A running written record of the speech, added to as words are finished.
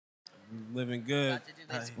Living good.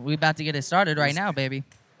 We about to get it started right now, baby.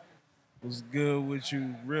 What's good with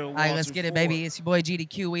you, real All right, let's Walter get it, Ford? baby. It's your boy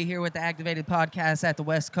GDQ. We here with the Activated Podcast at the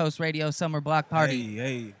West Coast Radio Summer Block Party.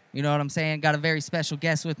 Hey, You know what I'm saying? Got a very special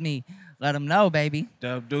guest with me. Let them know, baby.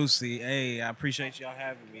 Dub Deucey. Hey, I appreciate y'all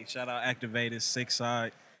having me. Shout out Activated, Six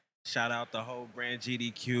Side. Shout out the whole brand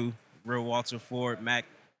GDQ, real Walter Ford, Mac.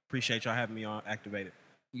 Appreciate y'all having me on Activated.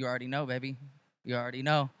 You already know, baby. You already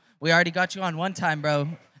know. We already got you on one time, bro.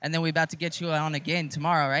 And then we about to get you on again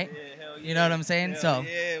tomorrow, right? Yeah, hell yeah. You know what I'm saying? Hell So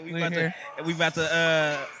yeah, we're we about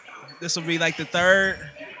to this will be like the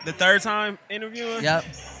third time interviewing. Yep.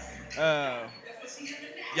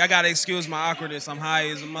 Y'all gotta excuse my awkwardness. I'm high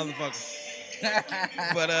as a motherfucker.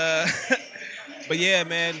 but yeah,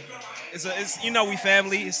 man. It's we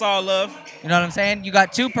family. It's all love. You know what I'm saying? You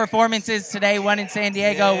got two performances today, one in San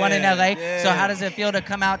Diego, one in LA. Yeah. So how does it feel to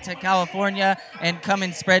come out to California and come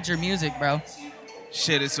and spread your music, bro?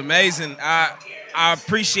 Shit, it's amazing. I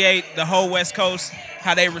appreciate the whole West Coast,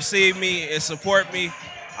 how they receive me and support me.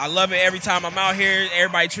 I love it every time I'm out here.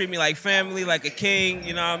 Everybody treat me like family, like a king.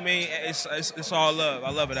 You know what I mean? It's all love.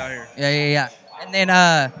 I love it out here. Yeah. And then,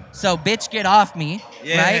 so Bitch Get Off Me, right?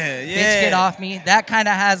 Yeah. Bitch Get Off Me. That kind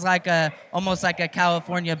of has like almost like a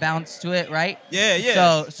California bounce to it, right?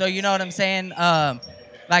 Yeah. So you know what I'm saying?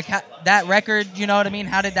 Like that record, you know what I mean?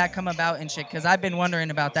 How did that come about and shit? Because I've been wondering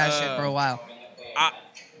about that shit for a while.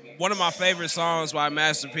 One of my favorite songs by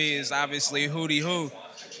Master P is obviously Hootie Hoo.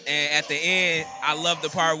 And at the end, I love the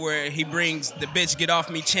part where he brings the bitch get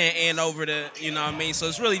off me chant in over the, you know what I mean? So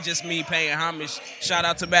it's really just me paying homage. Shout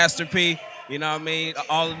out to Master P, you know what I mean?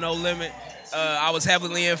 All of No Limit. I was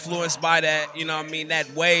heavily influenced by that, you know what I mean?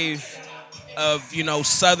 That wave of,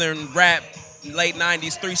 Southern rap, late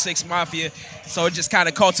 90s, 3-6 Mafia. So it just kind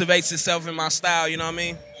of cultivates itself in my style, you know what I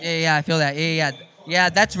mean? Yeah, I feel that. Yeah,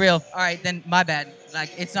 that's real. All right, then my bad.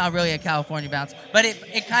 Like, it's not really a California bounce, but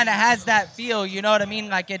it kind of has that feel. You know what I mean?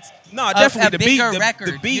 Like it's definitely a bigger the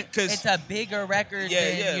record. The beat, because it's a bigger record.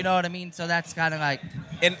 Yeah. You know what I mean? So that's kind of like.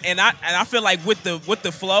 And I feel like with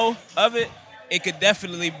the flow of it, it could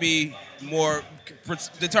definitely be more.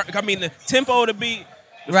 The tempo of the beat,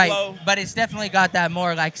 the right, flow. But it's definitely got that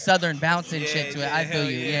more like Southern bounce and shit to it. I feel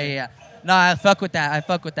you. Yeah. No, I fuck with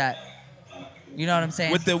that. You know what I'm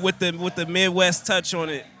saying? With the Midwest touch on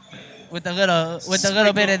it. With a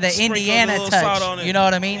little bit of the Indiana touch. You know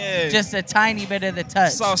what I mean? Yeah. Just a tiny bit of the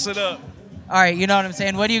touch. Sauce it up. All right, you know what I'm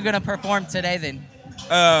saying? What are you going to perform today then?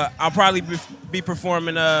 I'll probably be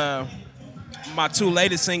performing my two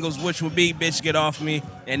latest singles, which will be Bitch Get Off Me,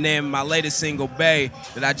 and then my latest single, Bay,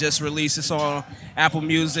 that I just released. It's on Apple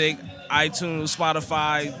Music, iTunes,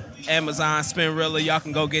 Spotify, Amazon, Spinrilla. Y'all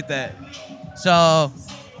can go get that. So,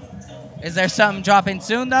 is there something dropping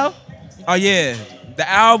soon, though? Oh, yeah. The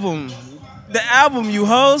album, you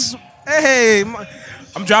hoes. Hey,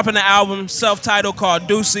 I'm dropping the album, self-titled, called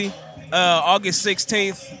Deucey, August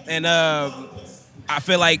 16th, and I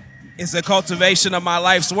feel like it's a cultivation of my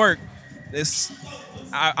life's work.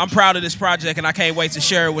 I'm proud of this project, and I can't wait to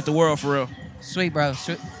share it with the world for real. Sweet, bro.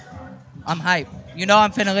 Sweet. I'm hyped. You know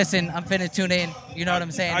I'm finna listen. I'm finna tune in. You know what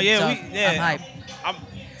I'm saying? Oh, yeah, I'm hyped.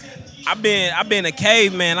 I've been a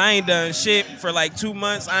caveman. I ain't done shit for like 2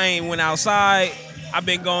 months. I ain't went outside. I've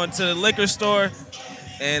been going to the liquor store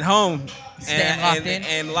and home.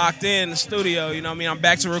 And locked in the studio. You know what I mean? I'm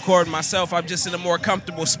back to recording myself. I'm just in a more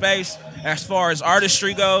comfortable space as far as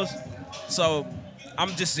artistry goes. So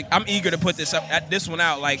I'm eager to put this one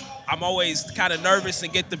out. Like, I'm always kind of nervous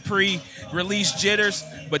and get the pre-release jitters,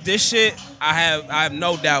 but this shit, I have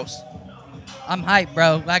no doubts. I'm hyped,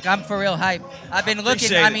 bro. Like, I'm for real hyped. I've been looking.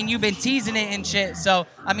 Appreciate I it. mean, you've been teasing it and shit. So,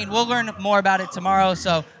 I mean, we'll learn more about it tomorrow.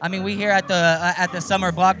 So, I mean, we here at the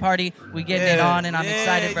summer block party. We getting it on, and I'm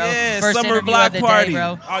excited, bro. Yeah, First summer interview block of the party. day,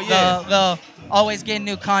 bro. Oh, yeah. They'll always getting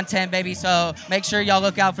new content, baby. So make sure y'all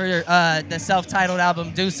look out for the self-titled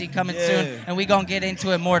album Deucey coming soon, and we gonna get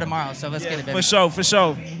into it more tomorrow. So let's get it, baby. For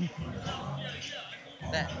sure.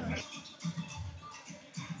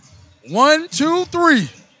 1, 2, 3.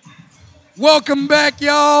 Welcome back,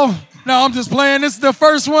 y'all. No, I'm just playing. This is the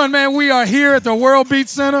first one, man. We are here at the World Beat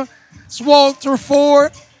Center. It's Walter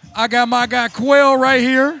Ford. I got my guy Quell right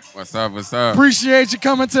here. What's up? Appreciate you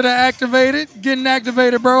coming to the Activated. Getting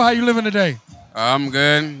activated, bro. How you living today? I'm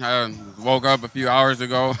good. I woke up a few hours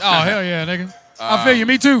ago. Oh, hell yeah, nigga. I feel you.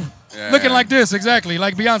 Me too. Yeah, Looking like this, exactly.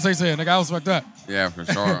 Like Beyonce said, nigga, I was fucked up. Yeah, for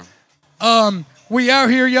sure. We out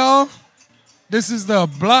here, y'all. This is the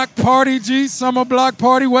Block Party, Summer Block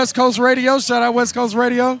Party, West Coast Radio. Shout out West Coast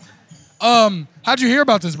Radio. How'd you hear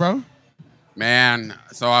about this, bro? Man,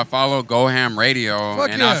 so I follow Go Ham Radio,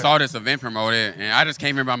 Fuck and yeah. I saw this event promoted, and I just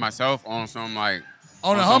came here by myself on some like...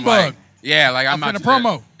 On a some, humbug. like, Yeah, like I'm in out the to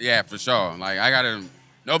promo. Yeah, for sure. Like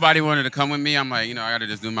nobody wanted to come with me. I'm like, I gotta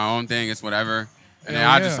just do my own thing. It's whatever. And then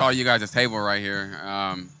I just saw you guys' table right here.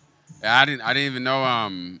 I didn't even know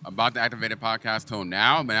about the Activated podcast till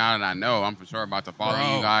now, but now that I know, I'm for sure about to follow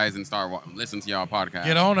you guys and start listening to y'all podcast.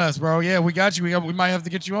 Get on us, bro. Yeah, we got you. We might have to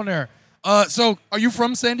get you on there. So, are you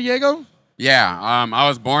from San Diego? Yeah, I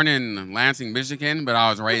was born in Lansing, Michigan, but I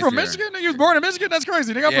was raised from here. Michigan? You was born in Michigan? That's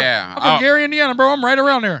crazy. Nigga, I'm from Gary, Indiana, bro. I'm right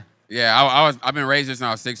around there. Yeah, I've been raised since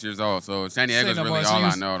I was 6 years old, so San Diego's really all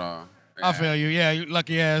I know, though. Yeah. I feel you. Yeah, you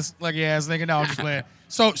lucky ass nigga. No, I'm just playing.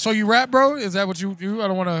 So you rap, bro? Is that what you do? I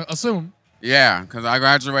don't want to assume. Yeah, because I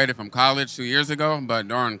graduated from college 2 years ago, but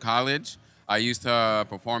during college, I used to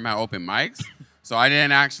perform at open mics. So I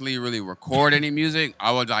didn't actually really record any music.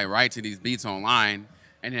 I would like write to these beats online,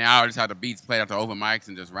 and then I would just have the beats played at the open mics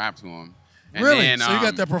and just rap to them. And really? Then, so you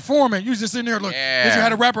got that performance. You just in there like, because you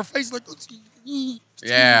had a rapper face like.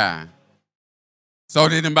 Yeah. So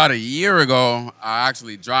then about a year ago, I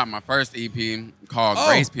actually dropped my first EP called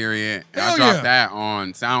Grace Period. And I dropped that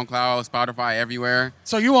on SoundCloud, Spotify, everywhere.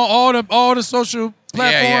 So you on all the social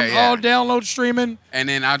platforms, all download streaming. And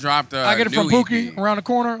then I dropped I get it from Pookie around the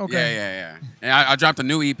corner. Okay. Yeah. And I dropped a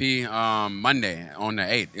new EP Monday on the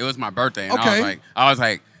 8th. It was my birthday. And I was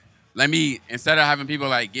like, let me, instead of having people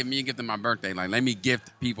like give me a gift on my birthday, like let me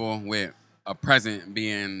gift people with a present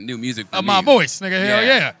being new music for me. My voice, nigga. Hell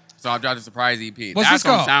yeah. So I dropped a surprise EP. What's this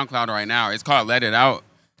called? On SoundCloud right now. It's called Let It Out.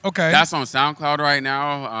 Okay. That's on SoundCloud right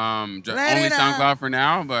now. Only SoundCloud for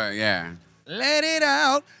now, but yeah. Let it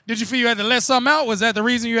out. Did you feel you had to let something out? Was that the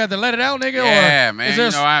reason you had to let it out, nigga? Yeah, or man.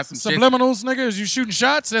 Is there I had some subliminals, nigga? Is you shooting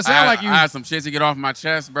shots? That sound like you. I had some shit to get off my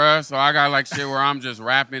chest, bro. So I got like shit where I'm just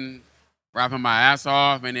rapping my ass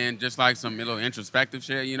off, and then just like some little introspective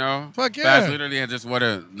shit, Fuck yeah. That's literally just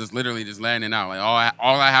just letting it out. Like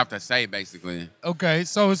all I have to say, basically. Okay,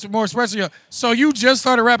 so it's more expressive. So you just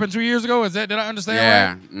started rapping 2 years ago? Did I understand right?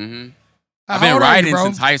 Yeah. Mm-hmm. I've been writing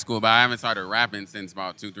since high school, but I haven't started rapping since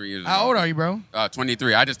about 2-3 years ago. How old are you, bro?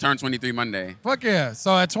 23. I just turned 23 Monday. Fuck yeah.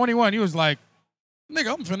 So at 21, you was like,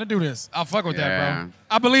 nigga, I'm finna do this. I'll fuck with that, bro.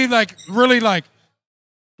 I believe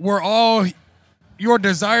we're all... Your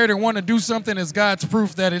desire to want to do something is God's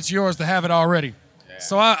proof that it's yours to have it already. Yeah.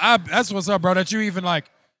 So I that's what's up, bro. That you even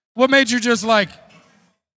what made you just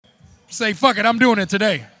say, fuck it, I'm doing it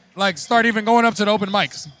today? Start even going up to the open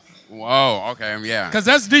mics. Whoa, okay, yeah. Because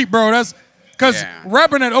that's deep, bro. Because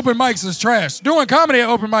rapping at open mics is trash. Doing comedy at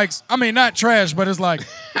open mics, I mean, not trash, but it's 9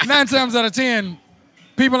 times out of 10,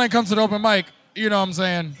 people ain't come to the open mic, you know what I'm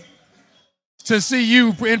saying, to see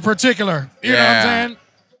you in particular. You know what I'm saying?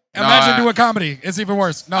 Imagine doing comedy. It's even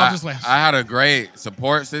worse. No, I'm just laughing. I had a great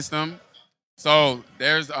support system. So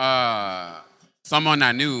there's someone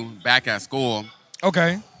I knew back at school.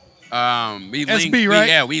 Okay. We linked, SB,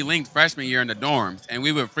 right? We linked freshman year in the dorms, and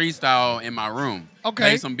we would freestyle in my room. Okay.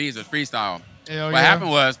 Play some beats with freestyle. Hell what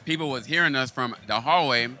happened was people was hearing us from the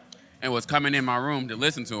hallway and was coming in my room to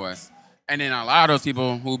listen to us. And then a lot of those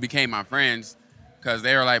people who became my friends, because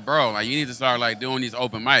they were like, bro, you need to start doing these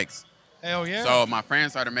open mics. Hell yeah. So my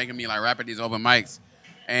friends started making me rap at these open mics.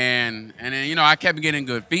 And then, I kept getting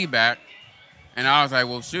good feedback. And I was like,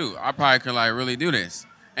 well, shoot, I probably could really do this.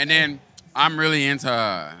 And then I'm really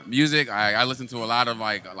into music. I listen to a lot of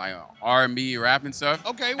like R&B rap and stuff.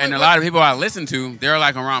 Okay. And a lot of people I listen to, they're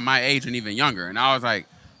around my age and even younger. And I was like,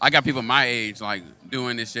 I got people my age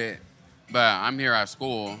doing this shit. But I'm here at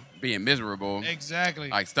school being miserable.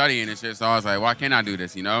 Exactly. Studying and shit. So I was like, why can't I do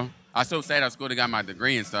this, I still stayed at school to get my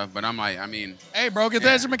degree and stuff, but I'm like, hey, bro, get the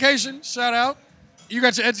education. Shout out. You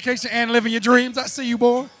got your education and living your dreams. I see you,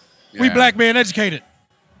 boy. Yeah. We black men educated.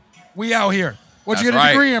 We out here. What'd you get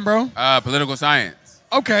a degree in, bro? Political science.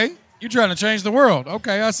 Okay. You trying to change the world.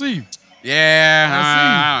 Okay, I see you.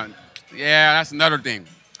 Yeah. Yeah, that's another thing.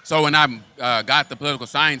 So when I got the political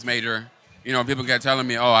science major, people kept telling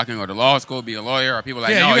me, I can go to law school, be a lawyer, or people no,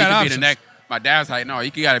 you can be the next. My dad's like, no, you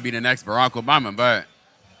got to be the next Barack Obama, but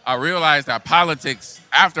I realized that politics,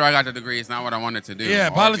 after I got the degree, is not what I wanted to do. Yeah,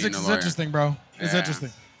 politics is interesting, bro. It's interesting.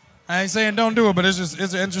 I ain't saying don't do it, but it's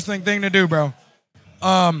an interesting thing to do, bro.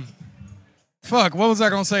 Fuck, what was I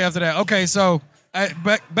going to say after that? Okay, so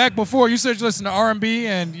back before, you said you listened to R&B,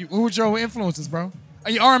 and who were your influences, bro?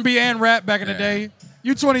 R&B and rap back in the day.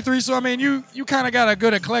 You 23, so, you kind of got a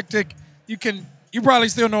good eclectic. You probably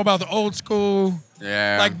still know about the old school.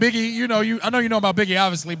 Yeah. Like Biggie, I know you know about Biggie,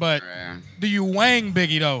 obviously, but do you wang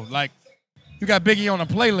Biggie, though? You got Biggie on a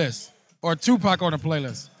playlist or Tupac on a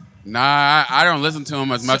playlist? Nah, I don't listen to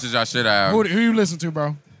him as much as I should have. Who you listen to,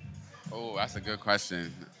 bro? Oh, that's a good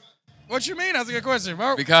question. What you mean? That's a good question,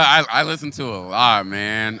 bro. Because I listen to a lot,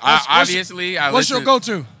 man. What's your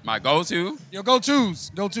go-to? My go-to? Your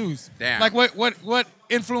go-tos. Damn. Like what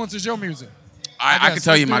influences your music? I can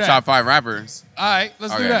tell you my top 5 rappers. All right,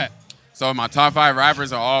 let's do that. So my top 5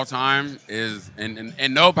 rappers of all time is, in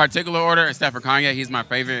no particular order, except for Kanye. He's my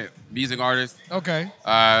favorite music artist. Okay.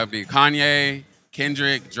 It'd be Kanye,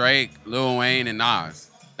 Kendrick, Drake, Lil Wayne, and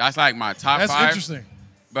Nas. That's like my top 5. That's interesting.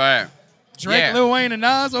 But Drake, Lil Wayne, and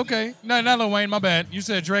Nas? Okay. No, not Lil Wayne, my bad. You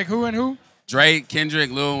said Drake, who and who? Drake, Kendrick,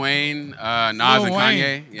 Lil Wayne, Nas, Lil and Wayne.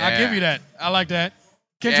 Kanye. Yeah. I give you that. I like that.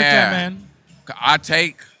 Kendrick, man. I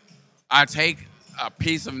take a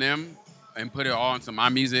piece of them and put it all into my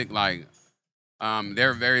music. Like,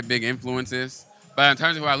 they're very big influences. But in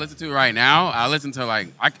terms of what I listen to right now, I listen to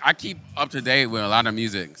I keep up to date with a lot of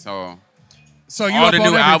music. So you all the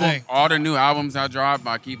new albums I drop,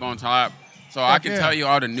 I keep on top. So I can tell you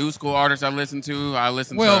all the new school artists I listen to. I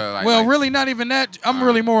listen to really not even that. I'm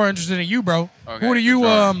really more interested in you, bro. Okay, who do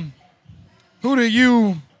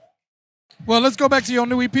you Well, let's go back to your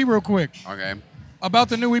new EP real quick. Okay. About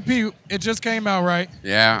the new EP, it just came out, right?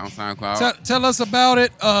 Yeah, on SoundCloud. Tell us about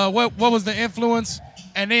it. What was the influence?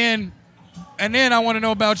 And then I want to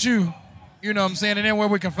know about you. You know what I'm saying? And then where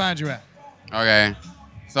we can find you at. Okay.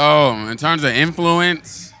 So in terms of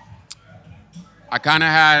influence, I kind of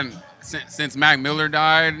had since Mac Miller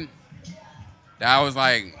died. That was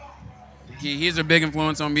like he's a big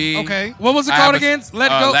influence on me. Okay. What was it called again?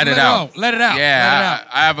 Let It Out. Let It Out. Yeah,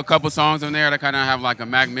 I have a couple songs on there that kind of have like a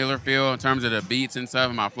Mac Miller feel in terms of the beats and stuff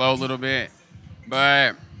and my flow a little bit.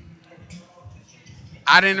 But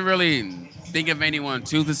I didn't really think of anyone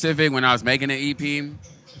too specific when I was making the EP.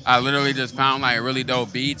 I literally just found like really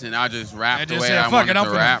dope beats and I just rapped the way I wanted to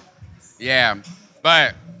rap. Yeah,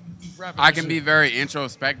 but I can be very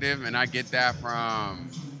introspective, and I get that from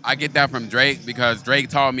Drake, because Drake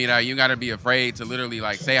taught me that you got to be afraid to literally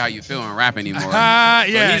like say how you feel and rap anymore. Yeah,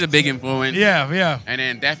 so he's a big influence. Yeah. And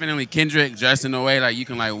then definitely Kendrick, just in a way like you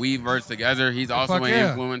can like weave words together. He's also an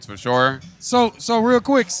influence for sure. So real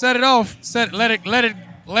quick, set it off. Let it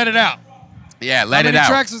out. Yeah, let it out. How many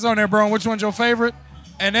tracks is on there, bro? And which one's your favorite?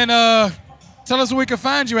 And then tell us where we can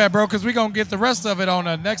find you at, bro, because we're going to get the rest of it on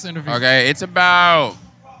the next interview. Okay, it's about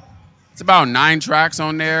 9 tracks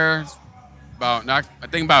on there. I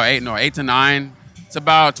think about 8 to 9. It's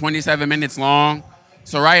about 27 minutes long.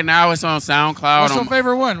 So right now it's on SoundCloud. What's your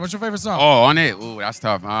favorite one? What's your favorite song? Oh, on it? Ooh, that's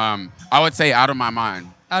tough. I would say Out of My Mind.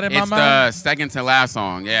 Out of My Mind? It's the second to last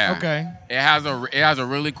song, yeah. Okay. It has a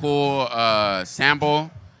really cool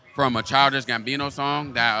sample from a Childish Gambino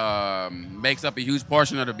song that makes up a huge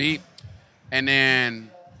portion of the beat. And then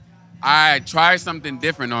I tried something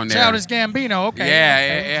different on there. Childish Gambino, okay.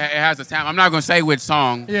 Yeah, okay. It has a sample. I'm not going to say which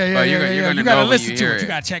song. But you're going to gotta know listen when to you it. hear it. You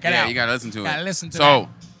got to check it out. Yeah, you got to listen to it. Got to listen to so, that.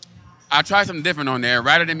 I tried something different on there.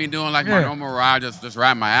 Rather than me doing like my normal ride, just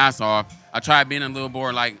rap my ass off, I tried being a little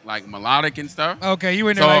more like melodic and stuff. Okay, you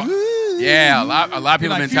in there like... Yeah, a lot of people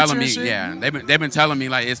like been telling me. shit? Yeah, they've been telling me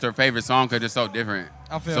like it's their favorite song because it's so different.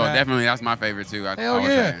 I feel so that. Definitely that's my favorite too. Hell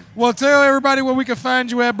yeah! Well, tell everybody where we can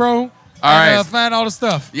find you at, bro. All right, find all the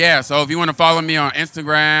stuff. Yeah, so if you want to follow me on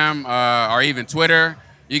Instagram or even Twitter,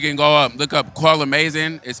 you can go up, look up Quell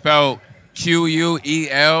Amazing. It's spelled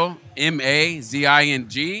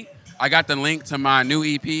QUELMAZING. I got the link to my new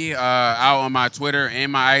EP out on my Twitter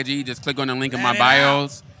and my IG. Just click on the link in my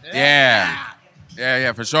bios. Yeah,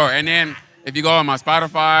 for sure. And then if you go on my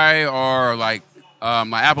Spotify or like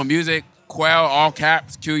my Apple Music, Quell, all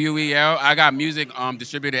caps, QUEL. I got music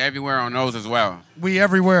distributed everywhere on those as well. We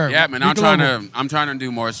everywhere. Yeah, man. I'm trying to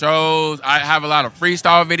do more shows. I have a lot of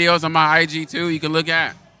freestyle videos on my IG too. You can look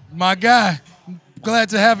at. My guy, glad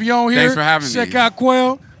to have you on here. Thanks for having me. Check out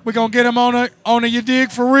Quell. We're gonna get him on a You Dig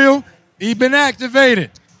for real. He been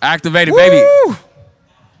activated. Activated, baby.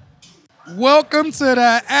 Welcome to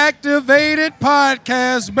the Activated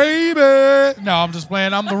Podcast, baby. No, I'm just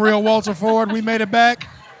playing. I'm the real Walter Ford. We made it back.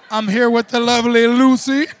 I'm here with the lovely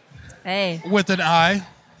Lucy. Hey. With an I.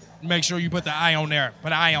 Make sure you put the I on there.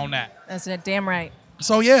 Put an I on that. That's it. Damn right.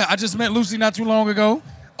 So, yeah, I just met Lucy not too long ago.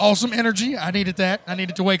 Awesome energy. I needed that. I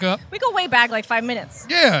needed to wake up. We go way back like 5 minutes.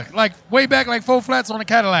 Yeah, like way back like 4 flats on a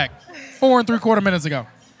Cadillac. 4 3/4 minutes ago.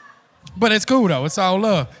 But it's cool, though. It's all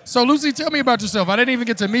love. So, Lucy, tell me about yourself. I didn't even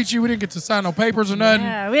get to meet you. We didn't get to sign no papers or nothing.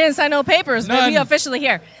 Yeah, we didn't sign no papers, but we officially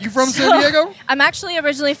here. You from San Diego? I'm actually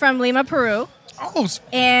originally from Lima, Peru. Oh.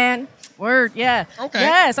 And word, yeah. Okay.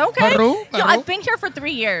 Yes, okay. Peru? Yo, I've been here for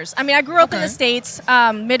 3 years. I mean, I grew up in the States,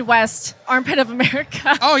 Midwest, armpit of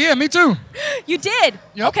America. Oh, yeah, me too. You did?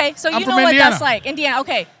 Yep. Okay, so I'm you from know what Indiana. that's like. Indiana,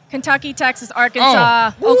 okay. Kentucky, Texas,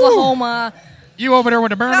 Arkansas, Oklahoma. You over there with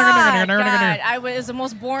the burn. I was the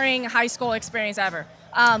most boring high school experience ever.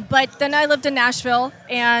 But then I lived in Nashville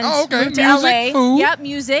and moved to LA. Food. Yep,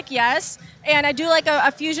 music, yes. And I do like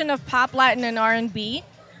a fusion of pop, Latin, and R&B.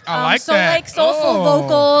 I like so that. like soulful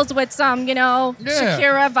vocals with some,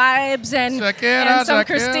 Shakira vibes and some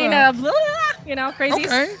Christina, blah,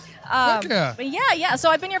 crazies. Okay. But yeah. So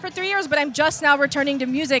I've been here for 3 years, but I'm just now returning to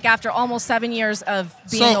music after almost 7 years of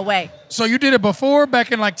being away. So you did it before,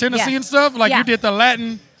 back in like Tennessee and stuff? Like you did the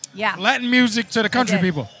Latin music to the country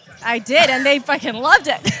people. I did, and they fucking loved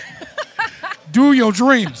it. Do your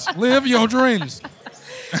dreams. Live your dreams.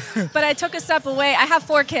 But I took a step away. I have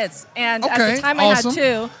 4 kids, and at the time I had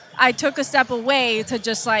 2, I took a step away to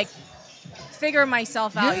just like figure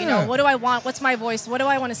myself out. What do I want? What's my voice? What do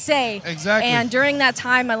I want to say? Exactly. And during that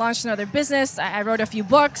time, I launched another business. I wrote a few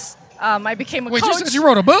books. I became a coach. Wait, you said you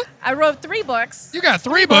wrote a book? I wrote 3 books. You got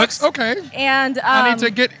 3 books? Okay. And I need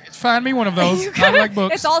to find me one of those. I like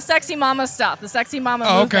books. It's all sexy mama stuff. The sexy mama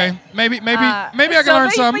movement. Okay. Maybe I can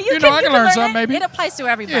learn something. I can learn something. Maybe it applies to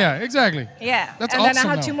everybody. Yeah, exactly. Yeah. That's and awesome. then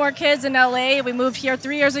I had 2 more kids in LA. We moved here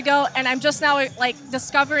 3 years ago, and I'm just now like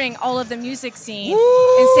discovering all of the music scene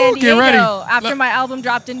in San Diego after my album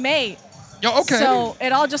dropped in May. Okay. So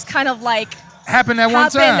it all just kind of like happened at one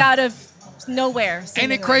time. Happened out of nowhere.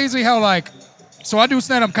 Ain't it crazy how like? So I do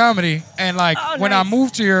stand-up comedy, and like when I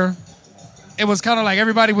moved here, it was kind of like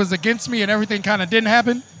everybody was against me, and everything kind of didn't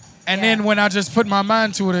happen. And then when I just put my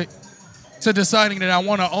mind to it, to deciding that I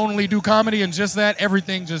want to only do comedy and just that,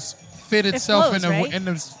 everything just fit itself in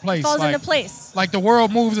this place. It falls into place. Like the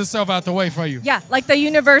world moves itself out the way for you. Yeah, like the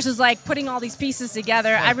universe is like putting all these pieces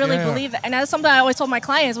together. I really believe it. And that's something I always told my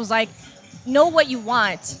clients was like, know what you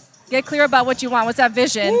want. Get clear about what you want. What's that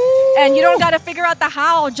vision? Ooh. And you don't got to figure out the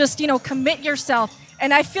how. Just, commit yourself.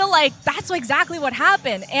 And I feel like that's exactly what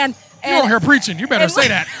happened. And you on here preaching. You better say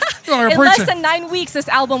that. You on here in preaching. less than 9 weeks, this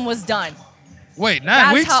album was done. Wait,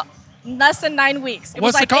 9 weeks? Less than 9 weeks. It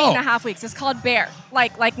What's was like it called? 8.5 weeks. It's called Bear,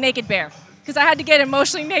 like Naked Bear. Because I had to get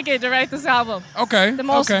emotionally naked to write this album. Okay. The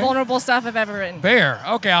most vulnerable stuff I've ever written. Bear.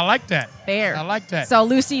 Okay, I like that. Bear. I like that. So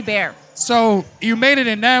Lucy Bear. So you made it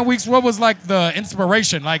in 9 weeks. What was like the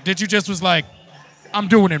inspiration? Like, did you just was like, I'm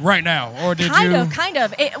doing it right now, or did you? Kind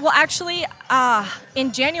of. Well, actually,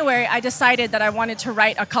 in January, I decided that I wanted to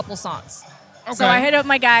write a couple songs. Okay. So I hit up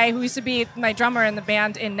my guy who used to be my drummer in the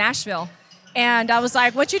band in Nashville, and I was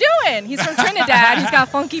like, "What you doing?" He's from Trinidad. He's got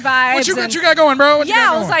funky vibes. What you got going, bro?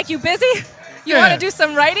 I was like, "You busy? You want to do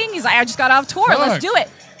some writing?" He's like, "I just got off tour. Let's do it."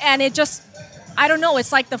 And it just, I don't know.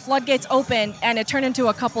 It's like the floodgates opened, and it turned into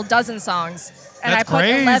a couple dozen songs. And I put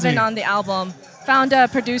 11 on the album. Found a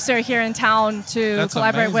producer here in town to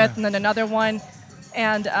collaborate with, and then another one.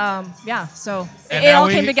 And so it all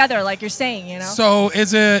came together, like you're saying, So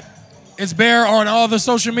is Bear on all the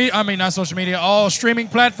social media? I mean, not social media, all streaming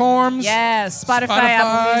platforms? Yes, Spotify,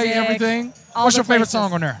 Apple Music, everything. What's your favorite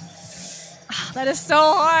song on there? That is so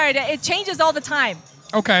hard. It changes all the time.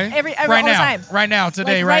 Okay. Every right all now, the time. Right now,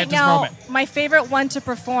 today, like at this moment. My favorite one to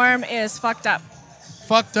perform is Fucked Up.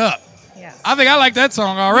 Fucked Up. Yes. I think I like that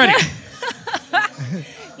song already.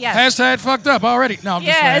 Yes. # fucked up already. No, I'm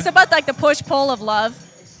just saying. It's about like the push-pull of love.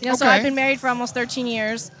 So I've been married for almost 13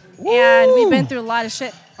 years. Woo! And we've been through a lot of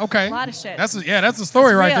shit. Okay. A lot of shit. That's a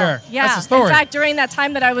story right there. Yeah. That's a story. In fact, during that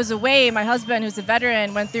time that I was away, my husband, who's a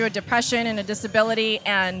veteran, went through a depression and a disability,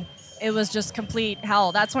 and it was just complete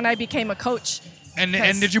hell. That's when I became a coach. And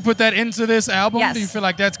did you put that into this album? Yes. Do you feel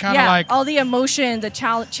like that's kind of like... all the emotion, the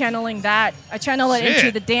channeling that. I channel it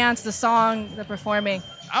into the dance, the song, the performing.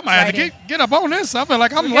 I might have to get up on this. I feel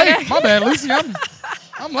like I'm late. My bad, Lucy.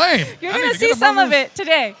 I'm lame. You're going to see some of it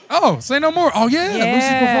today. Oh, say no more. Oh, yeah.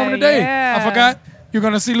 Lucy's performing today. Yeah. I forgot. You're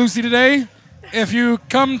going to see Lucy today. If you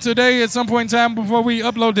come today at some point in time before we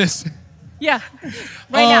upload this. Yeah.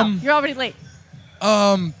 Right now. You're already late.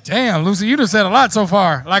 Damn, Lucy, you just said a lot so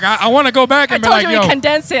far. Like, I want to go back and be like, yo. I told you to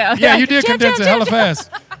condense it. Yeah, you did condense it hella fast.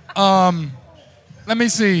 Let me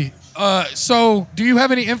see. So, do you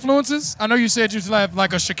have any influences? I know you said you have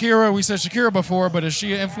like a Shakira. We said Shakira before, but is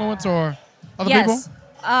she an influence or other people?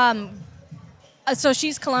 So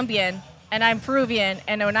she's Colombian and I'm Peruvian.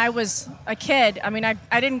 And when I was a kid, I mean, I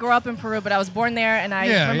didn't grow up in Peru, but I was born there, and I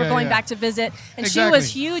remember going back to visit. And she was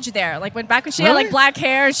huge there. Like back when she had like black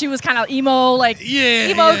hair, and she was kind of emo, like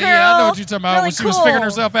emo girl. Yeah, I know what you're talking about. Really when she was figuring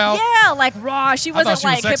herself out. Yeah, like raw. She wasn't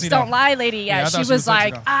like hips don't lie lady yet. Yeah, she was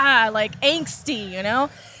like like angsty,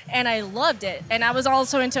 And I loved it. And I was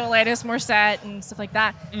also into Alanis Morissette and stuff like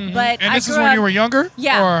that. Mm-hmm. But and this is when you were younger?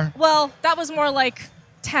 Yeah. Well, that was more like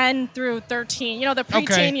 10 through 13. You know, the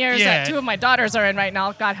preteen years that 2 of my daughters are in right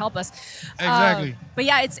now. God help us. Exactly. But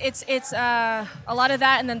yeah, it's a lot of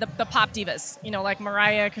that, and then the pop divas. You know, like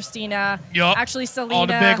Mariah, Christina. Yup. Actually, Selena. All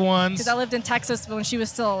the big ones. Because I lived in Texas when she was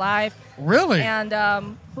still alive. Really? And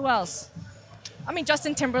who else? I mean,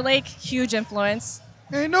 Justin Timberlake, huge influence.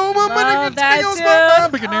 Ain't no one Love that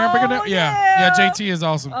dude. Oh, yeah, JT is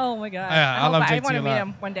awesome. Oh my God. Yeah, I love JT I want a to meet lot.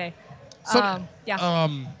 him one day. So, yeah.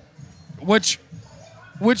 Which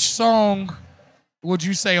song would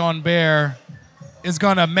you say on Bear is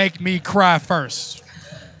gonna make me cry first?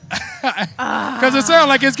 Because it sounds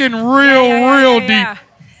like it's getting real deep.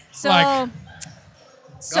 So, I'm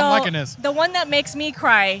liking this. The one that makes me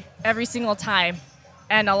cry every single time,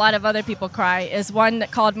 and a lot of other people cry, is one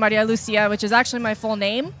called Maria Lucia, which is actually my full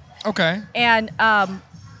name. Okay. And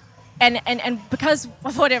because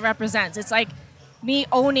of what it represents, it's like me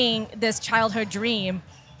owning this childhood dream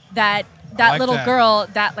that like little that. girl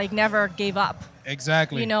that like never gave up.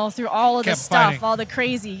 Exactly. You know, through all of the Kept stuff, fighting. all the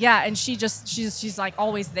crazy. Yeah, and she's like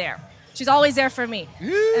always there. She's always there for me.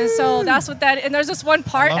 And so that's what that, and there's this one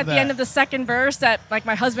part at the end of the second verse that like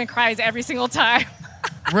my husband cries every single time.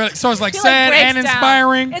 Really? So it's like He, sad breaks and down.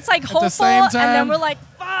 inspiring. It's like at hopeful, the same time. and then we're like,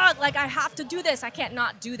 fuck, like I have to do this. I can't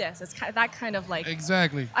not do this. It's kind of that kind of like,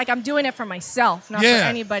 Exactly. like I'm doing it for myself, not Yeah. for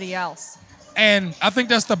anybody else. And I think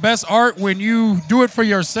that's the best art when you do it for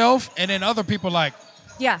yourself and then other people like,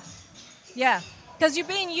 Yeah, yeah, because you're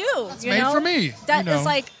being you. It's you made know? for me, That you is know.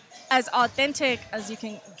 like as authentic as you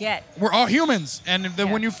can get. we're all humans. And then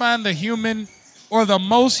Yeah. when you find the human or the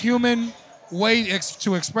most human way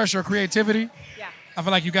to express your creativity, Yeah. I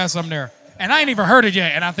feel like you got something there. And I ain't even heard it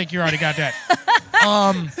yet, and I think you already got that.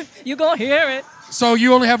 You gonna hear it. So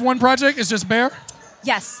you only have one project? It's just Bear?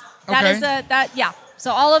 Yes. That Okay. is yeah.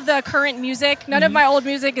 So all of the current music, none of my old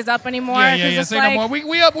music is up anymore. 'cause it's Say like, no more.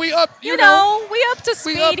 We up. You know, we up to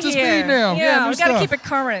speed We up to here. speed now. Yeah, new we gotta stuff. keep it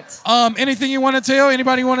current. Anything you want to tell?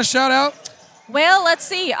 Anybody you want to shout out? Well, let's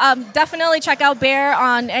see. Definitely check out Bear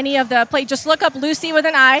on any of the play. Just look up Lucy with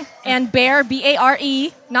an I and Bear, Bare,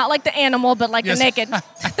 not like the animal, but like Yes. the naked.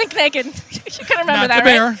 Think naked. You can remember Not that, the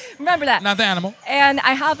bear. right? Remember that. Not the animal. And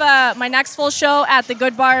I have my next full show at the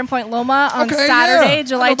Good Bar in Point Loma on Okay, Saturday, yeah.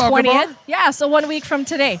 July I know about Good Bar. 20th. Yeah, so 1 week from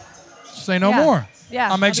today. Say no Yeah. more.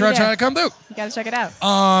 Yeah, I'll make I'll sure I be try there. to come through. You gotta check it out.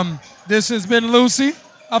 This has been Lucy.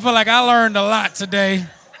 I feel like I learned a lot today.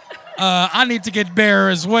 I need to get Bear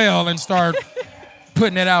as well and start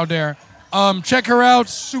putting it out there. Check her out.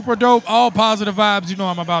 Super dope. All positive vibes. You know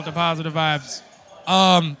I'm about the positive vibes.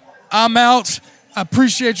 I'm out. I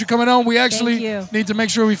appreciate you coming on. We actually you. need to make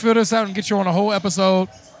sure we fill this out and get you on a whole episode.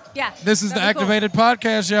 Yeah. This is the that'd be cool. Activated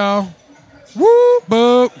Podcast, y'all. Woo,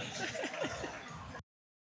 boop.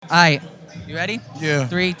 All right, you ready? Yeah.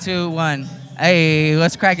 3, 2, 1. Hey,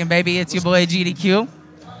 what's cracking, baby? It's your boy GDQ.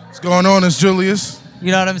 What's going on? It's Julius.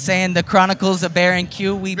 You know what I'm saying? The Chronicles of Bear and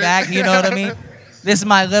Q. We back. You know what I mean? This is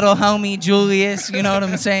my little homie Julius. You know what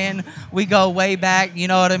I'm saying? We go way back. You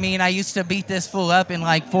know what I mean? I used to beat this fool up in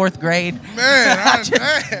like 4th grade. Man,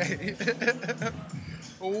 hey.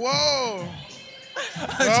 Whoa.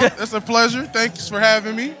 Well, it's a pleasure. Thanks for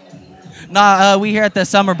having me. Nah, we here at the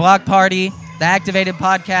summer block party, the Activated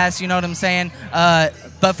Podcast. You know what I'm saying?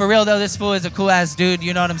 But for real though, this fool is a cool ass dude.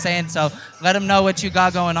 You know what I'm saying? So let him know what you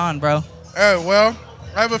got going on, bro. Hey, well,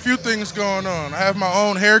 I have a few things going on. I have my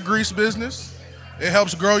own hair grease business. It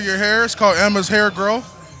helps grow your hair. It's called Emma's Hair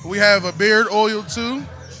Growth. We have a beard oil too.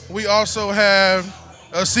 We also have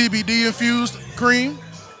a CBD infused cream.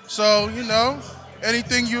 So, you know,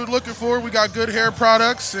 anything you're looking for, we got good hair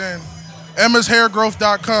products and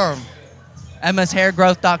emmashairgrowth.com.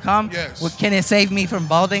 emmashairgrowth.com? Yes. What, can it save me from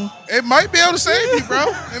balding? It might be able to save you, bro.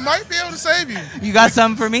 It might be able to save you. You got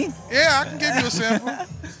something for me? Yeah, I can give you a sample.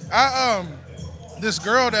 This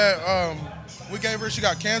girl that we gave her, she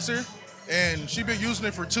got cancer, and she been using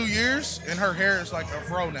it for 2 years, and her hair is like a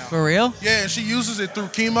fro now. For real? Yeah, and she uses it through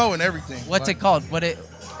chemo and everything. What's it called? What it?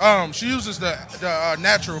 She uses the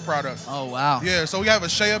natural product. Oh wow. Yeah, so we have a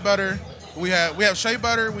shea butter. We have shea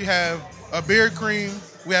butter. We have a beard cream.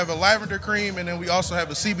 We have a lavender cream, and then we also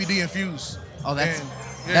have a CBD infused. Oh, that's And,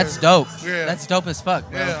 yeah, that's dope. Yeah. That's dope as fuck,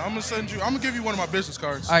 bro. Yeah, I'm gonna give you one of my business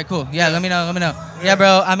cards. All right, cool. Yeah, let me know. Yeah,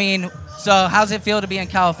 bro. I mean, so how's it feel to be in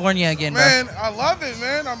California again, bro? Man, I love it,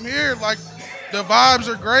 man. I'm here. Like, the vibes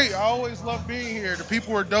are great. I always love being here. The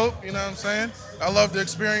people are dope, you know what I'm saying? I love the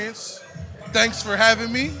experience. Thanks for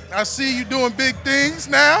having me. I see you doing big things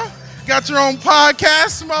now. Got your own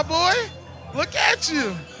podcast, my boy. Look at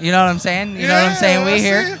you. You know what I'm saying? You know what I'm saying? We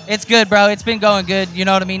here. It's good, bro. It's been going good. You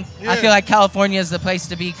know what I mean? Yeah. I feel like California is the place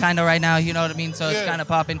to be kind of right now. You know what I mean? So it's kind of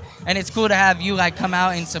popping. And it's cool to have you like come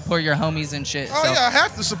out and support your homies and shit. Oh, yeah. I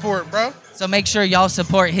have to support, bro. So make sure y'all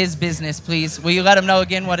support his business, please. Will you let him know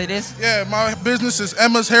again what it is? Yeah, my business is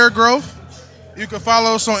Emma's Hair Growth. You can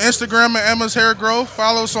follow us on Instagram at Emma's Hair Growth.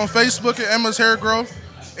 Follow us on Facebook at Emma's Hair Growth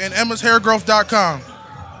and emmashairgrowth.com.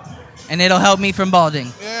 And it'll help me from balding.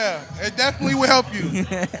 Yeah, it definitely will help you.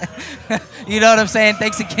 You know what I'm saying?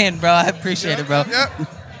 Thanks again, bro. I appreciate it, bro. Yep.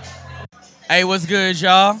 Hey, what's good,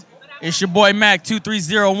 y'all? It's your boy Mac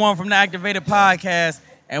 2301 from the Activated Podcast,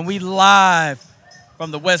 and we live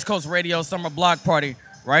from the West Coast Radio Summer Block Party.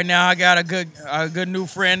 Right now, I got a good new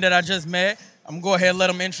friend that I just met. I'm gonna go ahead and let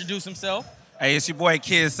him introduce himself. Hey, it's your boy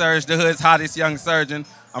Kid Surge, the hood's hottest young surgeon.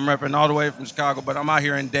 I'm repping all the way from Chicago, but I'm out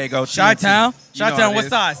here in Dago. Chi-Town? Chi-Town, what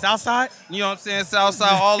side? South side? You know what I'm saying? South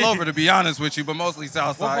side all over, to be honest with you, but mostly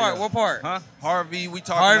South side. What part? Huh? Harvey, we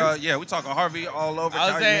talking, we talking Harvey all over.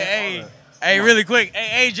 I was saying, really quick.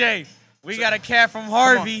 Hey, AJ, we got a cat from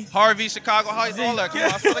Harvey. Harvey, Chicago, all that. Come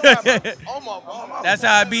on, I swear to God, bro. Oh, that's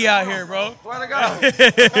how I be out here, bro. Swear to God.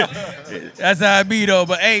 That's how I be, though.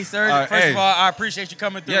 But, hey, sir, first of all, I appreciate you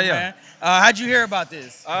coming through, man. How'd you hear about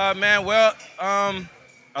this? Man, well,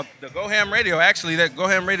 the Go Ham Radio, actually, that Go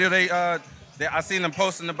Ham Radio, I seen them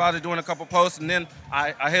posting about it, doing a couple posts, and then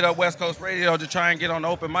I hit up West Coast Radio to try and get on the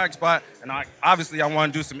open mic spot, and I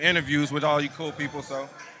want to do some interviews with all you cool people, so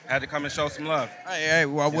I had to come and show some love. Hey,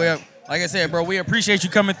 well, like I said, bro, we appreciate you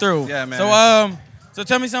coming through. Yeah, man. So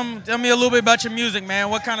tell me a little bit about your music, man.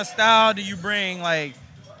 What kind of style do you bring? Like,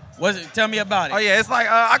 tell me about it. Oh yeah, it's like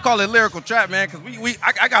I call it lyrical trap, man, because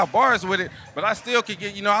I got bars with it, but I still could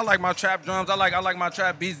get, I like my trap drums, I like my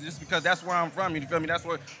trap beats just because that's where I'm from. You feel me? That's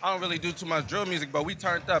where I don't really do too much drill music, but we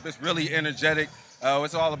turned up. It's really energetic.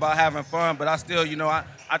 It's all about having fun, but I still,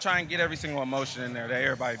 I try and get every single emotion in there that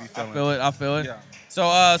everybody be feeling. I feel it. Yeah.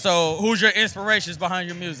 So who's your inspirations behind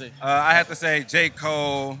your music? I have to say J.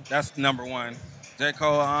 Cole. That's number one. J.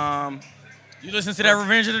 Cole. You listen to that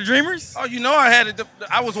Revenge of the Dreamers? Oh, I had it.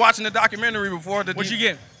 I was watching the documentary before. What you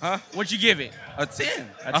give? Huh? What you give it? A 10.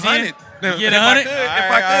 A 100. You get 100? If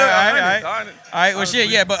I could, 100. All right, well,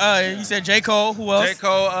 shit, yeah, but you said J. Cole. Who else? J.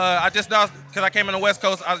 Cole. I just now, because I came in the West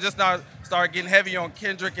Coast, I just now started getting heavy on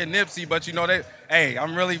Kendrick and Nipsey, but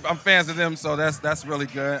I'm fans of them, so that's really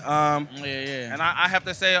good. Yeah. And I have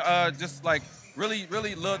to say, just like, really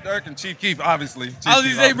Lil Durk and Chief Keef, obviously. I was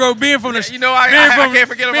gonna say, bro, being from the, I can't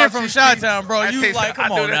forget about being from Chi-Town, bro. You like,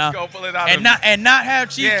 come on now, and not have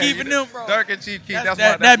Chief Keef in them, bro. Durk and Chief Keef,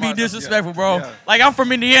 that'd be disrespectful, bro. Yeah. Like I'm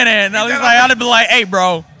from Indiana, and I'd be like, hey,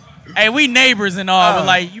 bro. Hey, we neighbors and all, but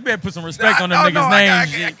like, you better put some respect on them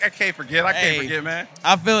niggas' names. I can't forget, man.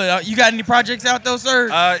 I feel it. You got any projects out though, sir?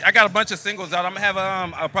 I got a bunch of singles out. I'm gonna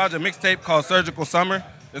have a project mixtape called Surgical Summer.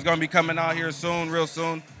 It's gonna be coming out here soon, real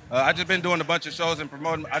soon. I just been doing a bunch of shows and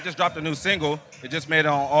promoting. I just dropped a new single. It just made it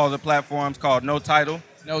on all the platforms called No Title.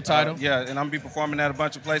 No Title. Yeah, and I'm gonna be performing at a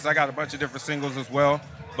bunch of places. I got a bunch of different singles as well,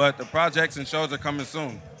 but the projects and shows are coming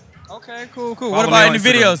soon. Okay, cool. What about any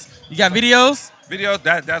videos? You got videos? Videos,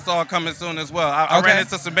 that's all coming soon as well. I ran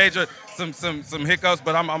into some major some hiccups,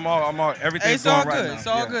 but I'm all everything's going right now. It's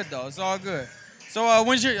all good though. It's all good.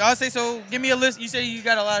 So give me a list. You say you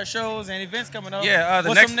got a lot of shows and events coming up. Yeah,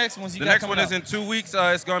 What's some next ones you got coming up? The next one is in 2 weeks.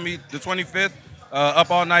 It's going to be the 25th.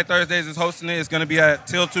 Up All Night Thursdays is hosting it. It's going to be at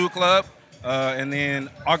Till 2 Club. And then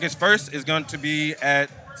August 1st is going to be at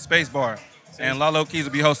Space Bar. And Lalo Keys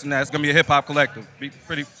will be hosting that. It's going to be a hip-hop collective. Be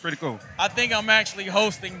pretty cool. I think I'm actually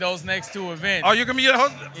hosting those next 2 events. Oh, you're going to be the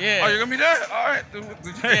host? Yeah. Oh, you're going to be there? All right.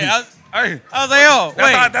 Yeah, I was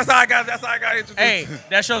like, That's how I got introduced. Hey,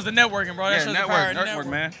 that shows the networking, bro. That shows the power of the network,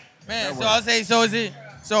 man. So I'll say, so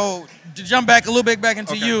to jump back a little bit back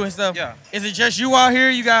into you and stuff. Yeah. Is it just you out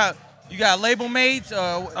here? You got label mates?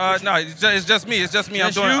 No, it's just me. It's just me.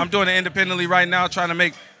 I'm doing it independently right now, trying to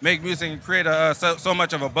make music and create so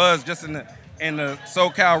much of a buzz just in the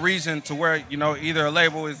SoCal region to where either a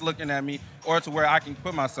label is looking at me or to where I can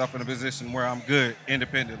put myself in a position where I'm good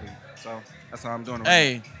independently. So that's how I'm doing it.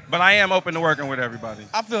 Hey, but I am open to working with everybody.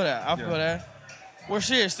 I feel that. I feel that. Well,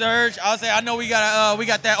 shit, Serge. I know we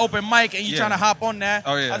got that open mic, and you trying to hop on that.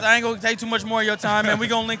 Oh yeah. I ain't gonna take too much more of your time, man. We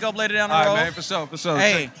gonna link up later down the road. All right, man, for sure.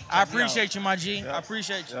 Hey, I appreciate you, my G. Yep. I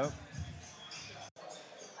appreciate you. Yep.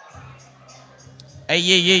 Hey,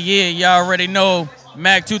 yeah. Y'all already know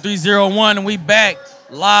Mac 2301, and we back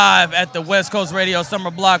live at the West Coast Radio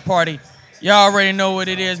Summer Block Party. Y'all already know what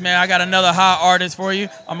it is, man. I got another hot artist for you.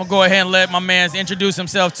 I'm gonna go ahead and let my man introduce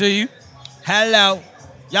himself to you. Hello.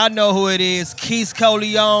 Y'all know who it is. Keith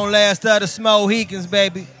Coleon, last of the Smokehicans,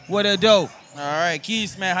 baby. What it do? All right,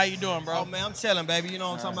 Keith, man, how you doing, bro? Oh, man, I'm chilling, baby. You know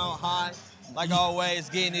what I'm talking about? High, like always,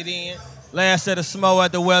 getting it in. Last set of Smo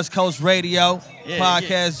at the West Coast Radio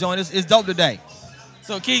podcast joint. It's dope today.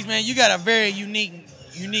 So, Keith, man, you got a very unique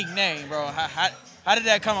name, bro. How did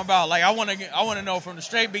that come about? Like, I want to know from the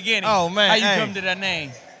straight beginning. Oh, man, how you come to that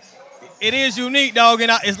name? It is unique, dog,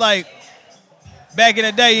 and it's like back in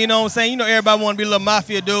the day, you know what I'm saying? You know, everybody want to be little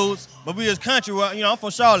mafia dudes, but we as country, you know, I'm from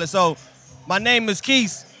Charlotte, so my name is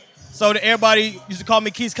Keith, so everybody used to call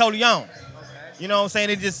me Keith Coleon. You know what I'm saying?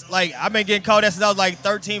 It just, like, I've been getting called that since I was like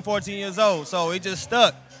 13, 14 years old, so it just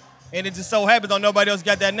stuck. And it just so happens that nobody else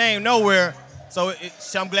got that name nowhere, so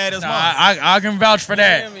I'm glad it's mine. I can vouch for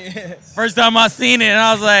that. First time I seen it, and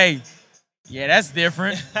I was like, yeah, that's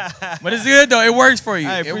different. But it's good, though. It works for you.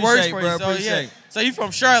 Hey, it works for bro, you. So, yeah. So you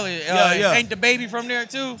from Charlotte. Ain't the baby from there,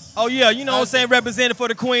 too? Oh, yeah. You know what I'm saying? Represented for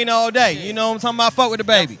the queen all day. You know what I'm talking about? Fuck with the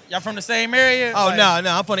baby. Y'all from the same area? Oh, no.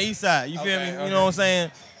 I'm from the east side. You feel me? Okay. You know what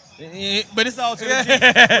I'm saying? But it's all to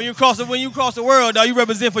the when you cross the world, though, you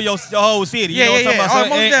represent for your whole city. You know what I'm talking about? Oh,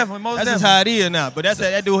 most definitely. That's just how it is now. But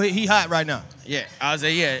that dude, he hot right now. Yeah. I was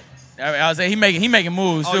say he making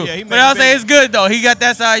moves too. Yeah, but I'll say it's good though. He got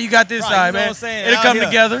that side, you got this side, you know man. What I'm saying? It'll come here.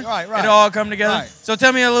 together. Right. It'll all come together. Right. So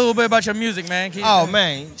tell me a little bit about your music, man.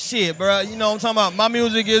 Man, shit, bro. You know what I'm talking about? My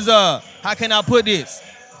music is how can I put this?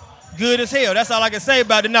 Good as hell. That's all I can say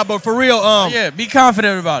about it now. But for real, be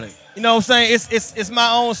confident about it. You know what I'm saying? It's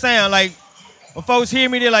my own sound. Like when folks hear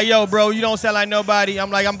me, they're like, "Yo, bro, you don't sound like nobody." I'm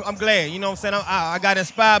like, I'm glad. You know what I'm saying? I got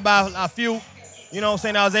inspired by a few. You know what I'm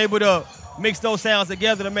saying? I was able to mix those sounds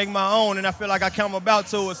together to make my own, and I feel like I come about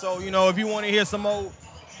to it. So, you know, if you want to hear some old,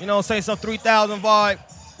 you know, say some 3000 vibe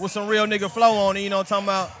with some real nigga flow on it, you know what I'm talking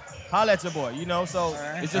about, holla at your boy, you know? So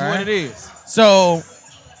it's just what it is. So,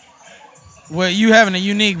 you having a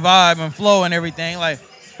unique vibe and flow and everything, like,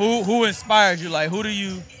 who inspired you? Like, who do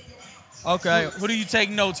you take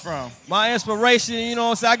notes from? My inspiration, you know what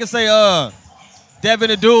I'm saying? I can say Devin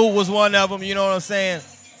the Dude was one of them, you know what I'm saying?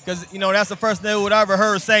 Because, you know, that's the first dude I ever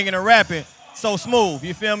heard singing and rapping so smooth,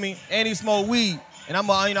 you feel me? And he smoked weed. And I'm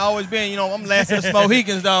always been, you know, I'm last of the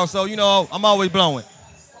Mohicans, dog. So, you know, I'm always blowing.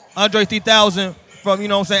 Andre 3000 from, you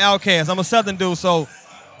know what I'm saying, Outkast. I'm a Southern dude, so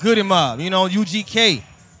Goody Mob, you know, UGK.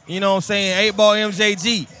 You know what I'm saying, 8 Ball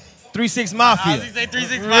MJG, 3-6 Mafia. I was say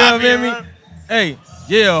 3-6 Mafia, bro. Hey,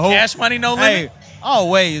 yeah. Cash Money, No Limit? Hey,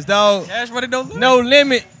 always, dog. Cash Money, No Limit? No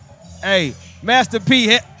Limit. Hey, Master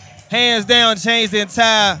P, hands down, changed the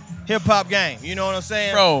entire hip-hop game. You know what I'm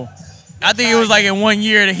saying? Bro, I think it was like in 1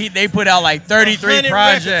 year that they put out like 33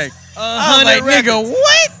 projects. I was like, records. Nigga,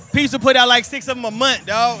 what? Pizza put out like 6 of them a month,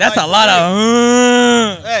 dog. That's like, a lot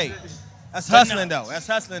of... Hey, that's hustling, though. That's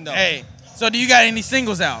hustling, though. Hey, so do you got any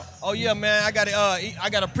singles out? Oh, yeah, man. I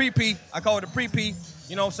got a pre-P. I call it a pre-P.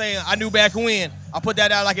 You know what I'm saying? I knew back when. I put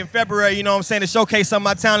that out like in February, you know what I'm saying, to showcase some of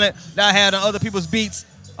my talent that I had on other people's beats.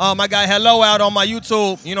 I got Hello out on my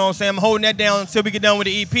YouTube. You know what I'm saying? I'm holding that down until we get done with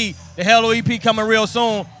the EP. The Hello EP coming real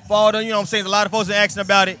soon for all the, you know what I'm saying? A lot of folks are asking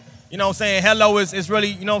about it. You know what I'm saying? Hello is really,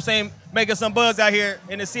 you know what I'm saying, making some buzz out here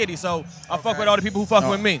in the city. So I fuck with all the people who fuck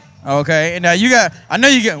with me. Okay. And now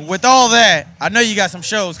with all that, I know you got some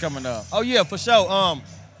shows coming up. Oh, yeah, for sure.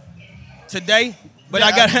 Today, but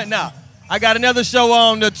yeah, I got another show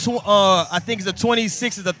on I think it's the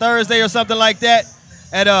 26th, it's a Thursday or something like that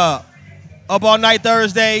at Up All Night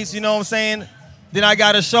Thursdays, you know what I'm saying? Then I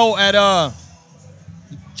got a show at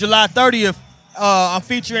July 30th. I'm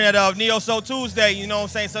featuring at Neo Soul Tuesday, you know what I'm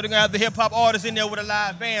saying? So they're going to have the hip-hop artists in there with a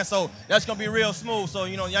live band, so that's going to be real smooth. So,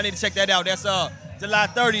 you know, y'all need to check that out. That's July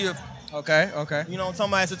 30th. Okay. You know what I'm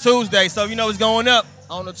talking about? It's a Tuesday, so you know it's going up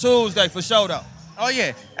on a Tuesday for sure, though. Oh,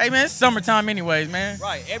 yeah. Hey, man, it's summertime anyways, man.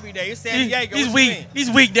 Right, every day. It's San Diego.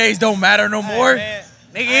 These weekdays don't matter no more. Man,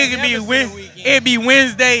 Nigga, it'd be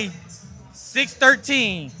Wednesday,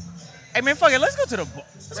 6:13. Hey, man, fuck it. Let's go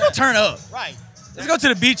turn up. Right. Let's go to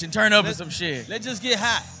the beach and turn up and some shit. Let's just get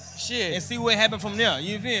hot. Shit. And see what happened from there.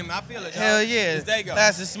 You feel me? I feel it, dog. Hell yeah. There go.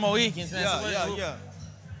 That's the Mohicans, man. Yeah.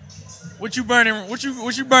 What you burning? What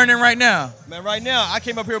you burning right now? Man, right now, I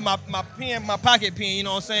came up here with my pen, my pocket pen, you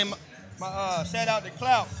know what I'm saying? My shout out to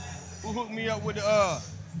Clout, who hooked me up with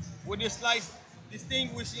this slice,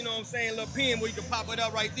 distinguished, you know what I'm saying, little pen where you can pop it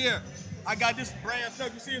up right there. I got this brand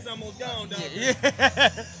stuff, you see it's almost gone, dog. Yeah.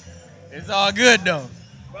 It's all good though.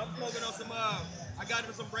 But I'm smoking on some, I got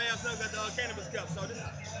some brand stuff at the cannabis cup, so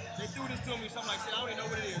they threw this to me, so I'm like, shit, I don't even know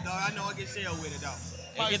what it is, dog. I know I get shell with it, dog.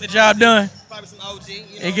 It get the job done. Probably some OG,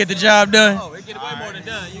 you know. It get the job done. Oh, it get way more than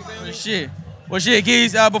done, you feel me? Shit. Well, shit,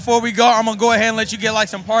 Keys, before we go, I'm going to go ahead and let you get like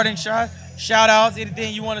some parting shout-outs,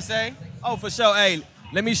 anything you want to say? Oh, for sure. Hey,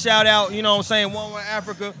 let me shout out, you know what I'm saying, One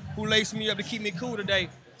Africa, who laced me up to keep me cool today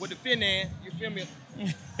with the Finan. You feel me?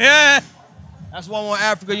 Yeah. That's one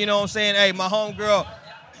Africa, you know what I'm saying? Hey, my homegirl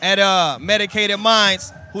at Medicated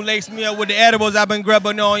Minds who laced me up with the edibles I've been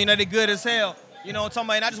grubbing on, you know, they good as hell. You know what I'm talking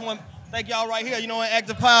about? And I just want to thank y'all right here, you know, an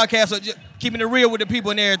active podcast, so just keeping it real with the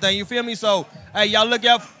people and everything, you feel me? So, hey, y'all look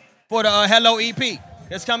out for the Hello EP.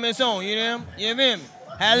 It's coming soon, you know? You feel me?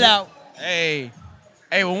 Hello. Hey,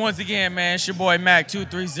 well, once again, man, it's your boy Mac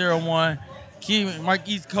 2301,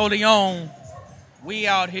 Marquise Coleon. We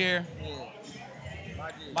out here.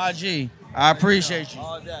 My G, I appreciate you.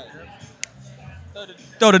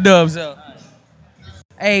 Throw the dubs up.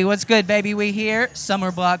 Hey, what's good, baby? We here.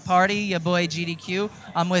 Summer Block Party, your boy GDQ.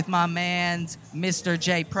 I'm with my man's Mr.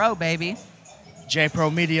 J Pro, baby. J Pro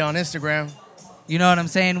Media on Instagram. You know what I'm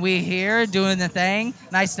saying? We here doing the thing.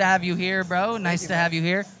 Nice to have you here, bro. Nice to have you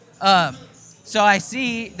here. So I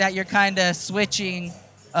see that you're kind of switching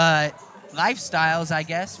lifestyles, I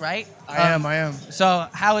guess, right? I am. So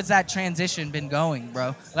how has that transition been going,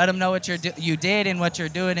 bro? Let them know what you did and what you're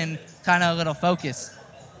doing and kind of a little focus.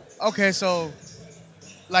 Okay, so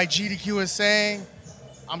like GDQ was saying,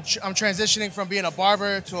 I'm transitioning from being a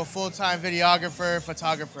barber to a full-time videographer,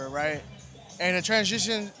 photographer, right? And the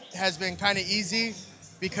transition has been kind of easy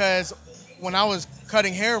because when I was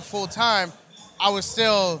cutting hair full-time, I was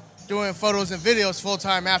still doing photos and videos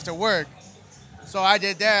full-time after work. So I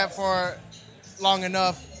did that for long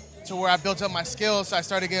enough to where I built up my skills, so I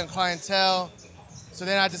started getting clientele. So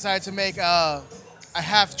then I decided to make a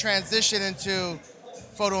half transition into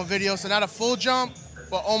photo and video, so not a full jump,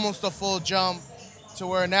 but almost a full jump to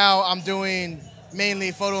where now I'm doing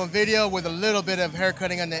mainly photo and video with a little bit of hair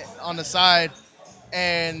cutting on the side.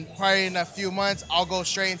 And probably in a few months, I'll go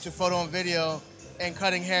straight into photo and video, and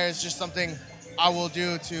cutting hair is just something I will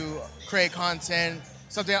do to create content.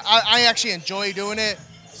 Something I actually enjoy doing it.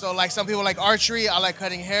 So like some people like archery, I like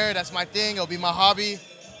cutting hair. That's my thing. It'll be my hobby.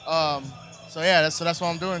 So yeah, that's what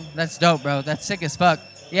I'm doing. That's dope, bro. That's sick as fuck.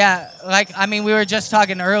 Yeah, like, I mean, we were just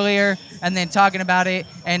talking earlier and then talking about it,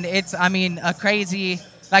 and it's, I mean, a crazy,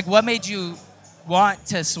 like, what made you want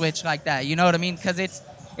to switch like that? You know what I mean? Because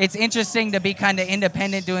it's interesting to be kind of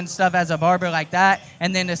independent doing stuff as a barber like that,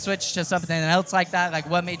 and then to switch to something else like that. Like,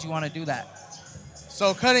 what made you want to do that?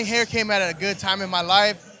 So cutting hair came at a good time in my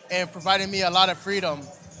life and provided me a lot of freedom.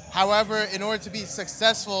 However, in order to be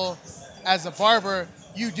successful as a barber,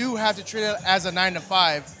 you do have to treat it as a 9 to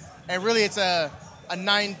 5. And really it's a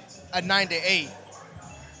 9 to 8.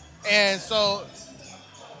 And so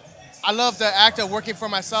I love the act of working for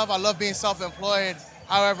myself. I love being self-employed.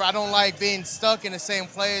 However, I don't like being stuck in the same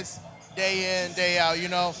place day in, day out, you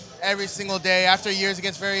know, every single day. After years, it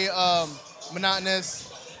gets very monotonous.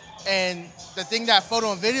 And the thing that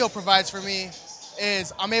photo and video provides for me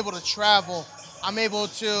is I'm able to travel. I'm able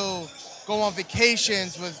to go on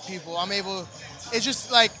vacations with people. It's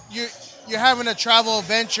just like you're having a travel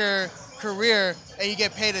venture career and you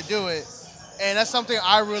get paid to do it. And that's something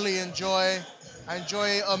I really enjoy. I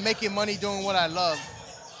enjoy making money doing what I love.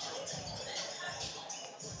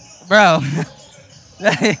 Bro,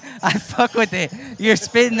 I fuck with it. You're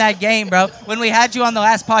spitting that game, bro. When we had you on the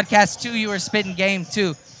last podcast too, you were spitting game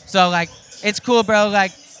too. So like, it's cool, bro.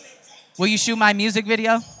 Like, will you shoot my music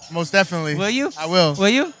video? Most definitely. Will you? I will. Will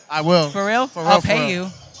you? I will. For real? For real. I'll pay you.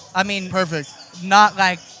 I mean, perfect. Not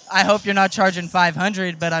like, I hope you're not charging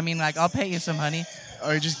 $500, but I mean, like, I'll pay you some honey. All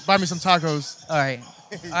right, just buy me some tacos. All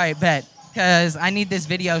right, bet. Because I need this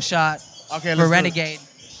video shot for Renegade.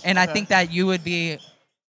 And I think that you would be...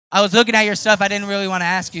 I was looking at your stuff. I didn't really want to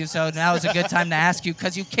ask you, so now is a good time to ask you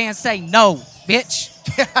because you can't say no, bitch.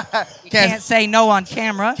 You can't say no on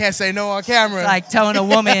camera. Can't say no on camera. It's like telling a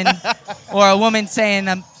woman or a woman saying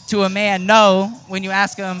to a man no when you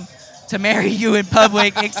ask him to marry you in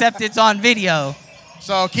public, except it's on video.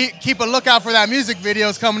 So keep a lookout for that music video.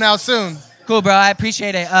 It's coming out soon. Cool, bro. I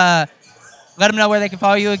appreciate it. Let them know where they can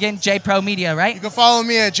follow you again. J Pro Media, right? You can follow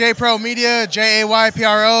me at J Pro Media,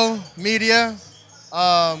 JAYPRO Media.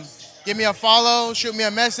 Give me a follow, shoot me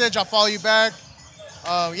a message, I'll follow you back.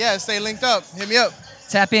 Yeah, stay linked up. Hit me up.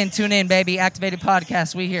 Tap in, tune in, baby. Activated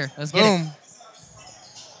Podcast. We here. Let's get it.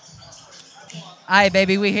 All right,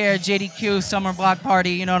 baby. We here. JDQ Summer Block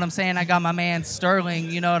Party. You know what I'm saying? I got my man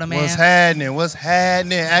Sterling. You know what I mean? What's happening? What's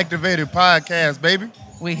happening? Activated Podcast, baby.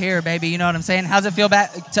 We here, baby. You know what I'm saying? How does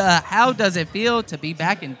it feel to be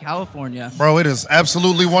back in California? Bro, it is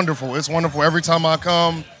absolutely wonderful. It's wonderful every time I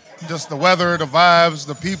come. Just the weather, the vibes,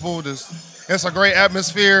 the people. It's a great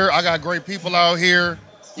atmosphere. I got great people out here.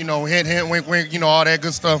 You know, hint, hint, wink, wink, you know, all that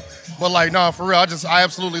good stuff. But like, nah, for real, I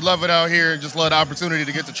absolutely love it out here. Just love the opportunity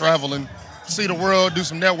to get to travel and see the world, do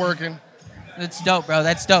some networking. That's dope, bro.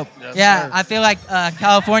 That's dope. Yes, yeah, sir. I feel like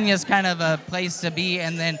California is kind of a place to be.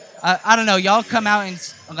 And then I don't know. Y'all come out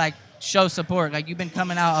and like show support. Like you've been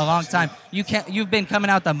coming out a long time. You've been coming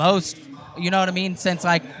out the most. You know what I mean? Since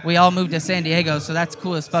like we all moved to San Diego, so that's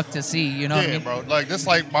cool as fuck to see. You know what I mean? Bro. Like this,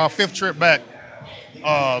 like my 5th trip back.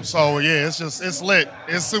 So yeah, it's lit.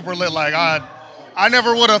 It's super lit. Like I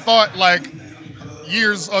never would have thought like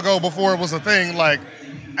years ago before it was a thing. Like,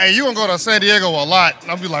 hey, you gonna go to San Diego a lot? And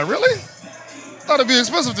I'll be like, really? Thought it'd be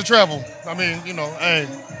expensive to travel. I mean, you know, hey,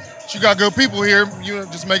 you got good people here. You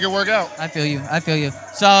just make it work out. I feel you.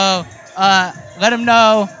 So. Let them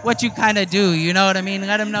know what you kind of do. You know what I mean?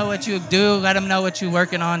 Let them know what you do. Let them know what you're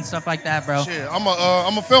working on, stuff like that, bro. Shit, I'm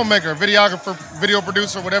a filmmaker, videographer, video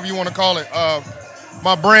producer, whatever you want to call it.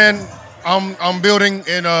 My brand, I'm building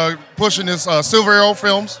and pushing is Silver Arrow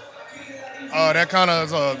Films. That kind of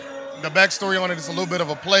is the backstory on it is a little bit of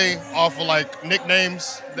a play off of like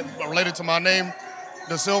nicknames that related to my name.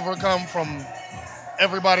 The silver come from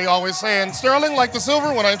everybody always saying Sterling like the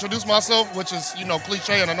silver when I introduce myself, which is, you know,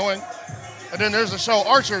 cliche and annoying. And then there's the show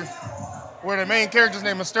Archer, where the main character's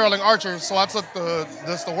name is Sterling Archer. So I took the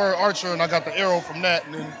word Archer and I got the arrow from that.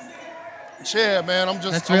 And then, yeah, man, I'm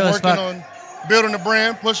working on building the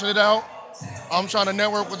brand, pushing it out. I'm trying to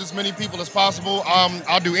network with as many people as possible.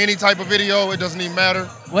 I'll do any type of video. It doesn't even matter.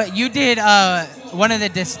 What you did one of the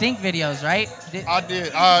Distinct videos, right? I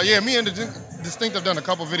did. Yeah, me and the Distinct have done a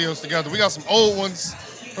couple videos together. We got some old ones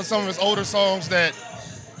from some of his older songs that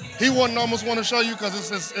he wouldn't almost want to show you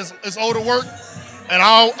because it's older work, and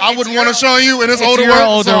I wouldn't want to show you, and it's older work.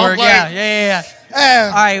 Older work. Like, yeah.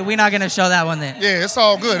 All right, we're not gonna show that one then. Yeah, it's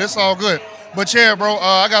all good. But yeah, bro,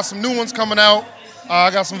 I got some new ones coming out.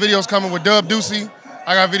 I got some videos coming with Dub Ducey.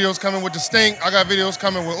 I got videos coming with Distinct. I got videos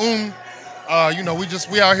coming with You know,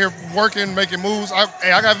 we out here working, making moves. I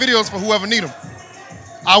got videos for whoever need them.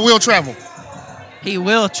 I will travel. He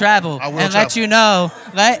will travel. I will and travel. Let you know.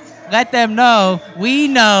 Let them know. We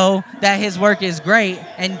know that his work is great,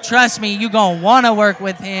 and trust me, you gonna want to work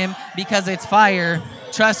with him because it's fire.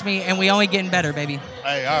 Trust me, and we only getting better, baby.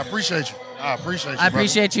 Hey, I appreciate you. I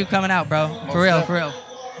appreciate you coming out, bro. For real.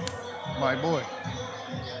 My boy.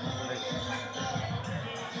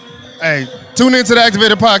 Hey, tune into the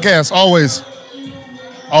Activated Podcast. Always.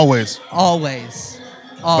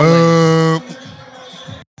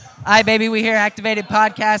 All right, baby, we here, Activated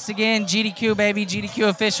Podcast again. GDQ, baby, GDQ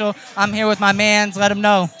official. I'm here with my mans. Let them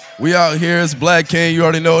know. We out here. It's Black King. You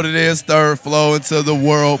already know what it is. Third flow into the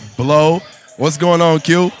world blow. What's going on,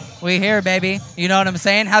 Q? We here, baby. You know what I'm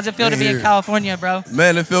saying? How's it feel to be in California, bro?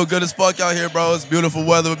 Man, it feel good as fuck out here, bro. It's beautiful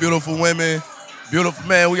weather, beautiful women. Beautiful,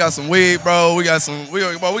 man. We got some weed, bro. We got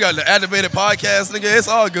the Activated Podcast, nigga. It's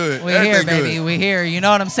all good. We here, baby. We here. You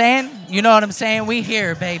know what I'm saying? We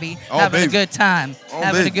here, baby. Having a good time.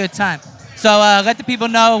 A good time. So let the people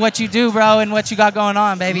know what you do, bro, and what you got going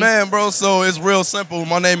on, baby. Man, bro, so it's real simple.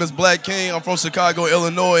 My name is Black King. I'm from Chicago,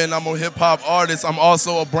 Illinois, and I'm a hip-hop artist. I'm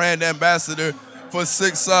also a brand ambassador for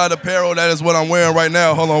Six Side Apparel. That is what I'm wearing right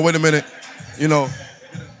now. Hold on, wait a minute. You know,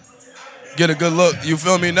 get a good look. You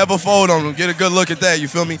feel me? Never fold on them. Get a good look at that. You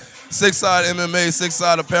feel me? Six Side MMA, Six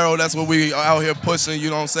Side Apparel. That's what we are out here pushing. You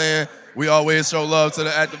know what I'm saying? We always show love to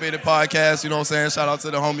the Activated Podcast. You know what I'm saying? Shout out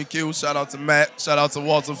to the homie Q. Shout out to Matt. Shout out to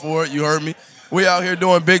Walter Ford. You heard me. We out here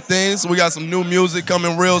doing big things. We got some new music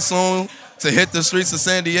coming real soon to hit the streets of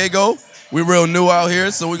San Diego. We real new out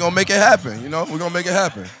here, so we're going to make it happen. You know? We're going to make it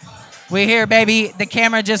happen. We here, baby. The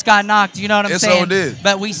camera just got knocked. You know what I'm saying? It did.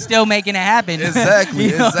 But we still making it happen. Exactly.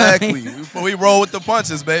 You know exactly. I mean? We roll with the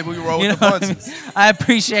punches, baby. We roll with the punches. I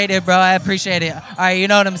appreciate it, bro. I appreciate it. All right, you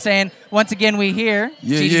know what I'm saying? Once again, we here.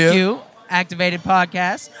 GDQ, Activated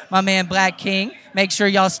Podcast. My man, Black King. Make sure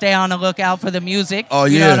y'all stay on the lookout for the music. Oh,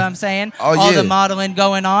 yeah. You know what I'm saying? Oh, all yeah. the modeling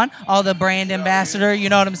going on. All the brand ambassador. You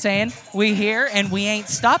know what I'm saying? We here, and we ain't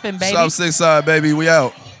stopping, baby. South Six Side, baby. We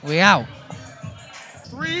out. We out.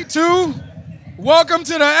 3, 2, welcome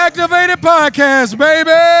to the Activated Podcast,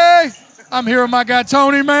 baby. I'm here with my guy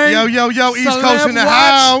Tony, man. Yo, East Coast in the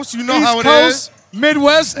house. You know East how it Coast, is.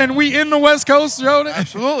 Midwest, and we in the West Coast, yo.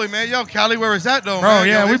 Absolutely, man. Yo, Cali, where is that, though, bro, man?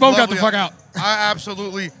 yeah, Yo, we both got the fuck out. I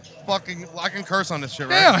absolutely I can curse on this shit,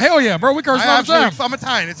 right? Yeah, hell yeah, bro. We curse all the time. I'm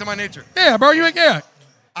Italian. It's in my nature. Yeah, bro, yeah.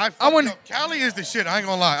 Cali is the shit. I ain't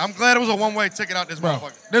gonna lie. I'm glad it was a one-way ticket out this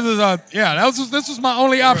motherfucker. This is this was my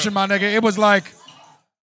only option, my nigga. It was like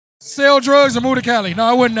sell drugs or move to Cali.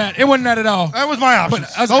 No, it wasn't that. It wasn't that at all. That was my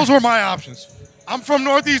options. Those were my options. I'm from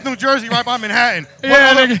Northeast New Jersey, right by Manhattan.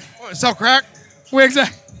 Yeah, nigga. Sell crack?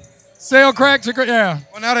 Exactly. Sell crack to yeah.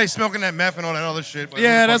 Well, now they smoking that meth and all that other shit.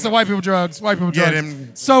 Yeah, that's the white people drugs. White people drugs.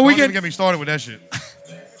 Them, so we get me started with that shit.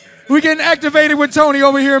 We getting activated with Tony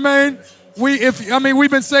over here, man.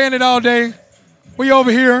 We've been saying it all day. We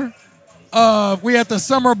over here. We at the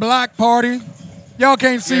summer block party. Y'all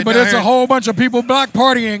can't see, Yeah, but down it's a here. whole bunch of people block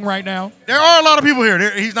partying right now. There are a lot of people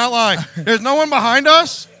here. He's not lying. There's no one behind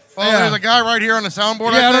us. Oh, Yeah. there's a guy right here on the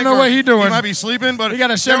soundboard. Yeah, I don't know or what he doing. He might be sleeping, but He got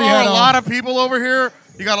a there Chevy are hat a on. lot of people over here.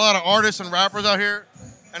 You got a lot of artists and rappers out here.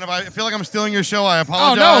 And if I feel like I'm stealing your show, I Oh,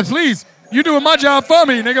 apologize. no, please. You doing my job for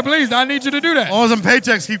me, nigga. Please, I need you to do that. As long as them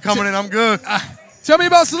paychecks keep coming in, I'm good. Tell me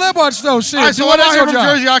about Celeb Watch, though. Shit. All right, so what I'm is out your here from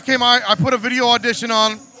job? Jersey. I put a video audition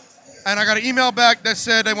on, and I got an email back that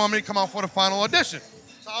said they want me to come out for the final audition.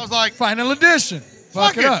 So I was like, Final edition.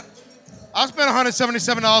 fuck it it. up. I spent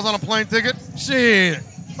 $177 on a plane ticket. Shit.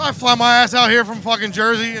 I fly my ass out here from fucking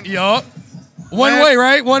Jersey. And Yup. One Man. way,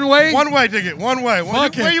 right? One way? One way ticket, one way.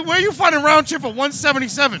 Fuck it. Where you finding round trip for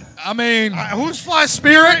 177? I mean, who's flying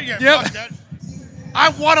Spirit? Yeah, Yep. fuck that. I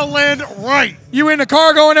want to land right. You in the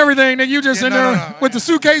cargo and everything, nigga. You just Yeah, in no, there no. with the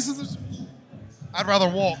suitcases. I'd rather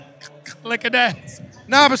walk. Look at that.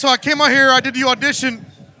 Nah, but so I came out here, I did the audition,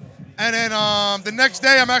 and then the next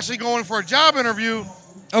day I'm actually going for a job interview.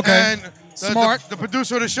 Okay. And Smart. The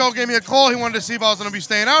producer of the show gave me a call. He wanted to see if I was going to be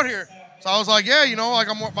staying out here. So I was like, yeah, like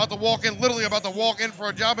I'm about to walk in for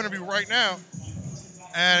a job interview right now.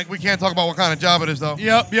 And we can't talk about what kind of job it is, though.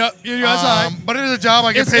 Yep. That's all right. But it is a job.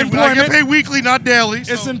 I get It's paid. I employment. get paid weekly, not daily.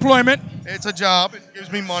 So It's employment. it's a job. It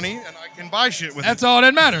gives me money, and I can buy shit with That's it. all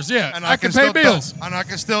that matters. Yeah. And I can pay still bills. And I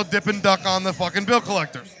can still dip and duck on the fucking bill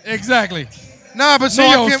collectors. Exactly. Nah, but so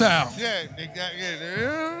Neo I came, style.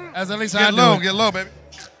 Yeah. As at least I Get do. low, baby.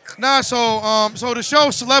 Nah, so the show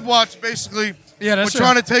Celeb Watch basically, Yeah, that's we're true.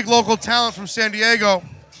 trying to take local talent from San Diego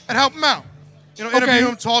and help them out. You know, interview Okay.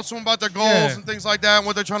 them, talk to them about their goals Yeah. and things like that, and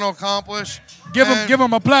what they're trying to accomplish. Give And-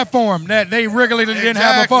 them a platform that they regularly didn't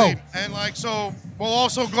have before. Exactly. And like, so we'll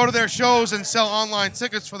also go to their shows and sell online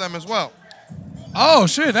tickets for them as well. Oh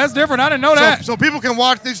shit, that's different. I didn't know that. So people can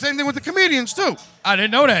watch the same thing with the comedians too. I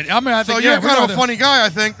didn't know that. I mean, I So think you're we kind know of a that. funny guy, I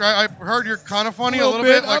think. I heard you're kind of funny a little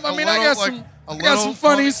bit. Like I mean, a I little, got like some. a I got little some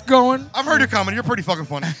funnies going. I've heard your comedy. You're pretty fucking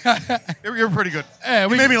funny. you're pretty good. Yeah,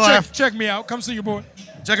 You made me laugh. Check me out. Come see your boy.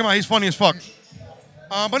 Check him out. He's funny as fuck.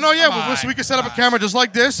 But no, yeah, Come on. we can set up a camera just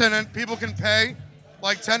like this, and then people can pay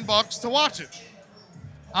like $10 to watch it.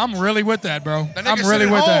 I'm really with that, bro. Then they I'm can really sit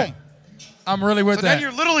at with that. home. I'm really with So that. then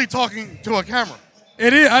you're literally talking to a camera.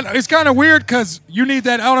 It is. It's kind of weird because you need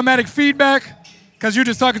that automatic feedback because you're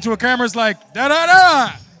just talking to a camera. It's like da da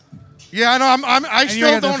da. Yeah, I know. I you still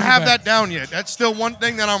ain't got don't the have feedback. that down yet. That's still one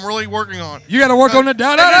thing that I'm really working on. You got to work on the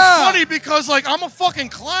da da And da. it's funny because like I'm a fucking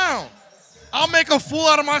clown. I'll make a fool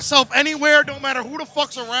out of myself anywhere, don't matter who the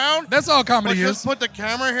fuck's around. That's all comedy But is. just put the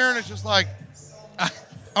camera here and it's just like,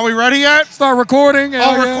 are we ready yet? Start recording. Oh,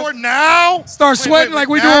 yeah. record now? Start Wait, sweating like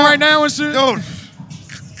we doing right now and shit. Dude,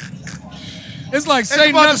 It's like it's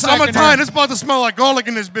Satan about to, I'm Nutsack in Italian. here. It's about to smell like garlic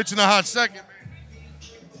in this bitch in a hot second.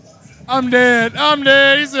 I'm dead.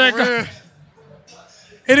 He said. For real.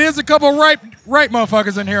 It is a couple ripe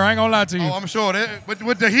motherfuckers in here. I ain't gonna lie to you. Oh, I'm sure.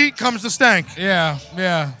 With the heat comes the stank.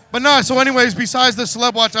 Yeah. But no, so anyways, besides the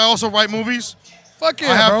Celeb Watch, I also write movies. Fuck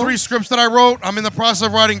yeah, I have bro. 3 scripts that I wrote. I'm in the process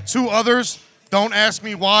of writing 2 others. Don't ask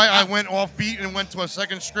me why I went off beat and went to a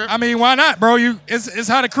second script. I mean, why not, bro? It's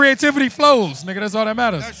how the creativity flows, nigga. That's all that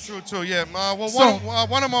matters. That's true too. Yeah. Well, So-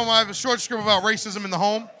 one of them, I have a short script about racism in the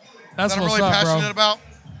home. That's that I'm what's really up, bro. passionate about.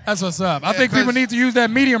 That's what's up. I Yeah, think people 'cause- need to use that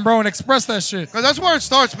medium, bro, and express that shit. Because that's where it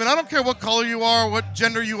starts, man. I don't care what color you are, what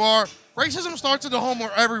gender you are. Racism starts at the home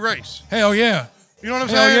of every race. Hell yeah. You know what I'm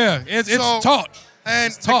Hell saying? yeah. It's taught.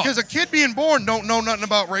 And taught. because a kid being born don't know nothing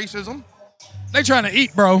about racism. They trying to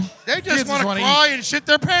eat, bro. They just Kids want to wanna cry and shit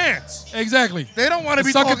their pants. eat. Exactly. They don't want to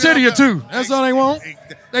be Suck a talking titty or about- two. That's all they want. They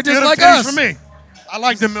Get just them like titties us. for me. I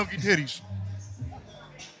like the milky titties.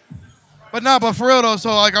 But for real though,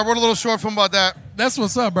 so like I wrote a little short film about that. That's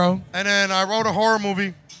what's up, bro. And then I wrote a horror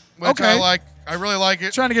movie, which Okay. I like. I really like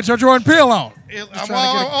it. Trying to get your Jordan Peele on. Well, Just trying to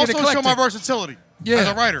I get also show eclectic. my versatility as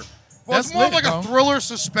a writer. Well, That's it's more lit, like bro. a thriller,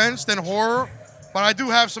 suspense than horror. But I do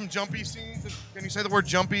have some jumpy scenes. Can you say the word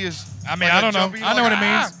jumpy is? I mean, like I a don't know. jumpy, I know like, what it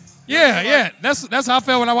ah! means. Yeah. That's how I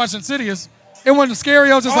felt when I watched Insidious. It wasn't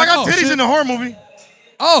scary. I was just Oh, like, I got oh, titties shit. in the horror movie.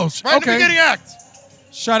 Oh, Right in the okay. beginning act.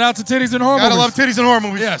 Shout out to titties in horror Gotta movies. love titties in horror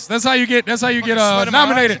movies. Yes, that's how you get. That's how you get Sweat in my eyes.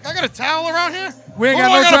 nominated. I got a towel around here. We ain't Who got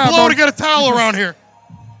do no I gotta time, blow bro. to get a towel around here?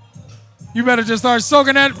 You better just start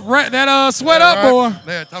soaking that sweat Yeah, up, right? boy.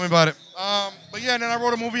 Yeah, tell me about it. But yeah, and then I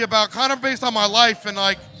wrote a movie about kind of based on my life and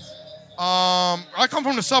like, I come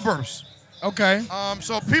from the suburbs. Okay.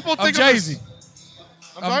 So people Of think Jay-Z.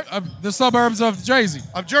 I'm sorry? Of the suburbs of Jersey.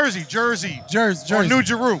 Of Jersey. Jersey. Or New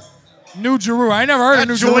Jeru. New Jeru. I ain't never heard Not of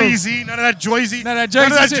New Jeru. Jersey. None of that Jersey. None of that Jersey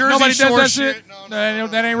None of that shit. Jersey Nobody Shore does that shit. No.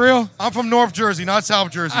 That ain't real. I'm from North Jersey, not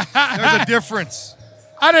South Jersey. There's a difference.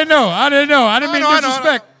 I didn't know. I didn't mean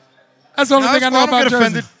disrespect. That's the only thing I know about Jersey.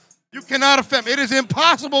 Offended. You cannot offend me. It is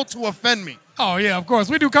impossible to offend me. Oh, yeah, of course.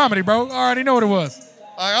 We do comedy, bro. I already know what it was.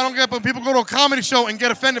 I don't get when people go to a comedy show and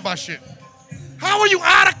get offended by shit. How are you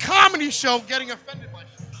at a comedy show getting offended by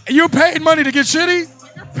shit? You paid money to get shitty?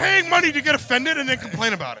 You're paying money to get offended and then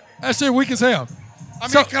complain about it. That shit weak as hell. I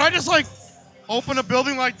mean, can I just open a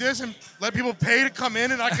building like this and let people pay to come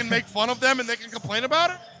in and I can make fun of them and they can complain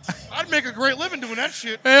about it? I'd make a great living doing that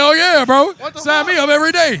shit. Hell yeah, bro. Sign me up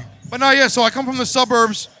every day. But no, yeah, so I come from the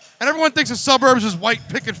suburbs, and everyone thinks the suburbs is white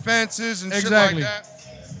picket fences and shit like that.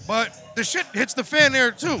 But the shit hits the fan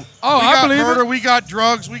there, too. Oh, I believe it. We got murder, we got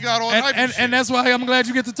drugs, we got all types of shit. And that's why I'm glad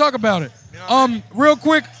you get to talk about it. Real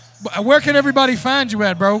quick, where can everybody find you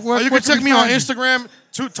at, bro? You can check me on Instagram,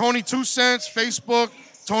 Tony 2 Cents, Facebook,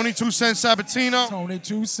 Tony 2 Cents Sabatino. Tony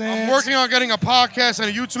 2 Cents. I'm working on getting a podcast and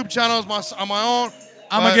a YouTube channel on my own.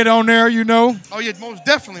 I'm going to get on there, you know. Oh, yeah, most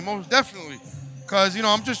definitely. Because,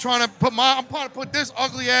 I'm just trying to put this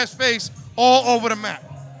ugly-ass face all over the map.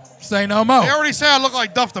 Say no more. They already say I look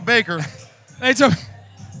like Duff the Baker. They told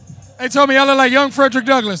me I look like young Frederick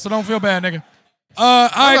Douglass, so don't feel bad, nigga. All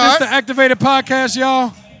right, this is the Activated Podcast,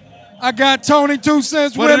 y'all. I got Tony 2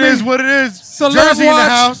 Cents with me. What it is. Jersey in the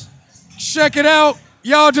house. Check it out.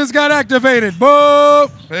 Y'all just got activated.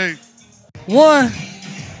 Boop. Hey. One.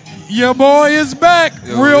 Your boy is back.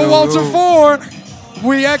 Real Walter Ford.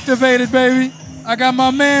 We activated, baby. I got my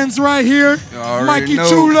mans right here. Mikey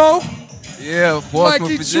Chulo. Yeah,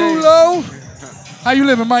 Mikey Chulo. How you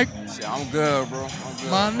living, Mike? Shit, I'm good, bro.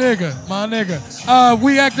 My nigga.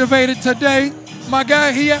 We activated today. My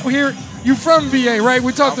guy, he out here. You from VA, right?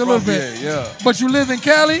 We talked a little bit. Yeah. But you live in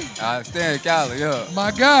Cali? I stay in Cali, yeah.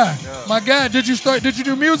 My guy. Did you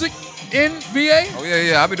do music in VA? Oh,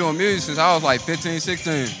 yeah. I've been doing music since I was like 15,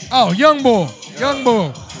 16. Oh, young boy.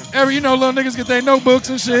 Little niggas get their notebooks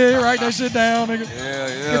and shit, write that shit down, nigga.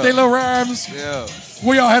 Yeah. Get their little rhymes. Yeah.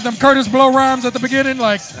 We all had them Curtis Blow rhymes at the beginning,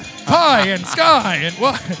 like pie and sky and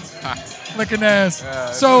what? Looking ass.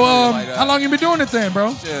 Yeah, so, how long you been doing it then,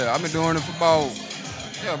 bro? Yeah, I've been doing it for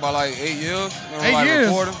about like 8 years. 8 years?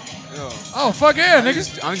 Recording. Yeah. Oh, fuck yeah,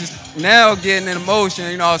 niggas. I'm just now getting in motion,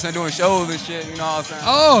 you know what I'm saying, doing shows and shit, you know what I'm saying?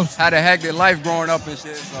 Oh. Had a hectic life growing up and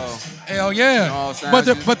shit, so. Hell yeah. You know what I'm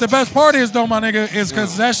saying? But the best part is, though, my nigga, is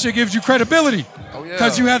because that shit gives you credibility. Oh, yeah.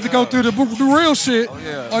 Because you have to go through the real shit,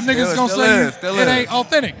 or niggas gonna say it ain't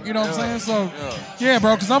authentic, you know what I'm saying? So, yeah,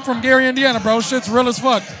 bro, because I'm from Gary, Indiana, bro. Shit's real as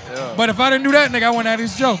fuck. Yeah. But if I didn't do that, nigga, I wouldn't have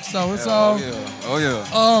these jokes, so it's all. Oh,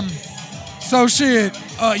 yeah. So shit,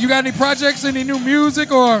 you got any projects, any new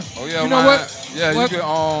music, or you know what? Yeah, you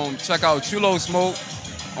can check out Chulo Smoke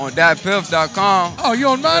on datpiff.com. Oh, you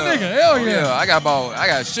on my nigga? Hell yeah. I got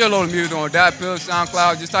a shitload of music on DatPiff,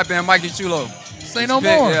 SoundCloud. Just type in Mikey Chulo. Say no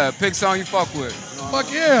more. Yeah, pick song you fuck with.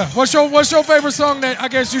 Fuck yeah. What's your favorite song that I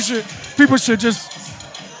guess people should just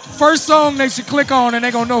first song they should click on and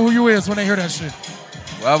they gonna know who you is when they hear that shit?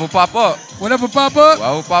 Whatever pop up. Whatever pop up?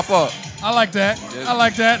 Whatever pop up. I like that.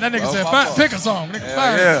 That nigga said, pick a song.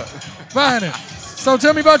 Nigga, find it. So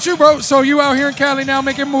tell me about you, bro. So you out here in Cali now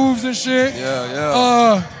making moves and shit.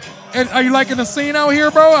 Yeah. And are you liking the scene out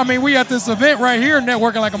here, bro? I mean, we at this event right here,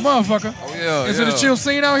 networking like a motherfucker. Oh, yeah. Is it a chill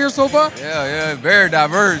scene out here so far? Yeah. Very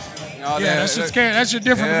diverse. You know, that shit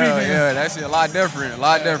different to me, nigga. Yeah, that shit a lot different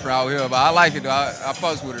out here. But I like it, though. I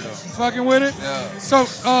fucks with it, though. Fucking with it? Yeah. So,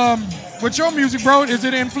 with your music, bro, is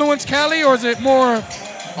it influence Cali or is it more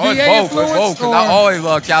VA it's both. Because I always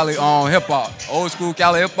love Cali hip-hop. Old school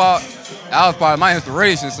Cali hip-hop. That was part of my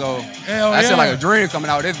inspiration, so that shit like a dream coming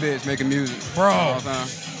out of this bitch making music. Bro. You know what I'm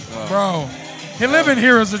saying? Bro. Living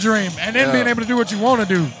here is a dream. And then being able to do what you want to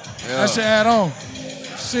do. That shit add on.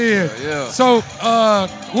 Shit. Yeah. So,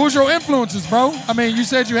 who's your influences, bro? I mean, you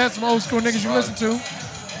said you had some old school niggas you listen to.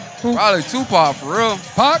 Who? Probably Tupac, for real.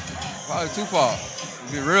 Pac? Probably Tupac.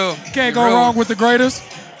 Be real. Can't go wrong with the greatest.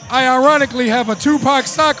 I ironically have a Tupac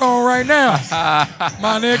sock on right now,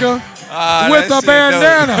 my nigga, with a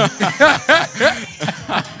bandana.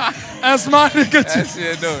 That's my nigga.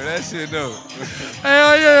 That shit dope.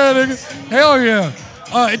 Hell yeah, nigga. Hell yeah.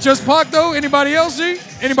 Just Pac though? Anybody else, G?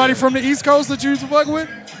 Anybody from the East Coast that you used to fuck with?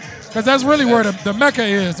 Because that's really where the Mecca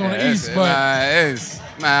is on the East. But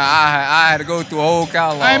I had to go through a whole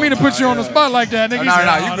catalog. I ain't mean to put you on the spot like that, nigga. No,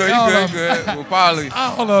 you good. Well, probably.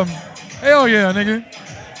 All of them. Hell yeah, nigga.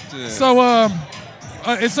 Yeah. So,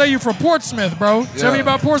 it say you from Portsmouth, bro. Tell me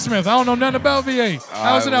about Portsmouth. I don't know nothing about VA.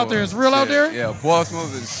 How's it out there? It's real out there? Yeah,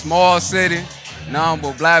 Portsmouth is a small city. Nothing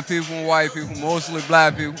but black people and white people, mostly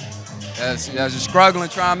black people. that's just struggling,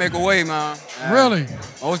 trying to make a way, man. And really?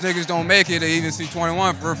 Most niggas don't make it to even see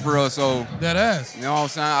 21 for real. So that ass. You know what I'm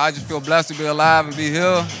saying? I just feel blessed to be alive and be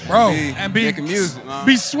here, bro, and be making music, man.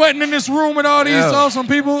 Be sweating in this room with all these awesome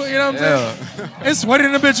people. You know what I'm saying? It's sweaty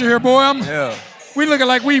in the bitch in here, boy. We looking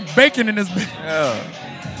like we baking in this bitch.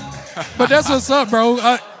 Yeah. But that's what's up, bro.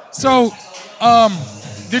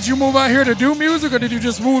 Did you move out here to do music, or did you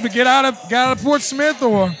just move to get out of Fort Smith,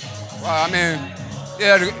 or? Well, I mean,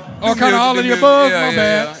 or kind of all of the above. My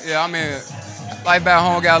bad. Yeah. I mean, life back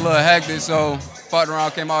home got a little hectic, so fucked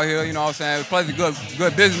around, came out here. You know what I'm saying? Plus a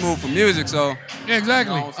good business move for music, so. Yeah,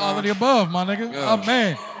 exactly. You know all of the above, my nigga. Yeah. Oh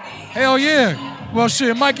man, hell yeah. Well,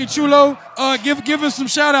 shit, Mikey Chulo, give us some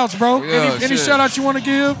shout outs, bro. Any shout outs you want to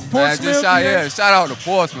give? Portsmouth? Shout out to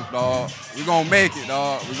Portsmouth, dog. We gonna make it,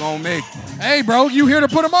 dog. We gonna make it. Hey, bro, you here to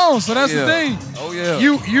put them on, so that's the thing. Oh, yeah.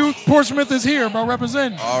 You Portsmouth is here, bro,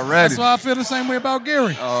 representing. Already. That's why I feel the same way about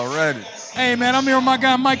Gary. Already. Hey, man, I'm here with my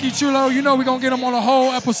guy, Mikey Chulo. You know we gonna get him on a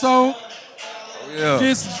whole episode. Oh, yeah.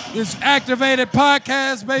 This is Activated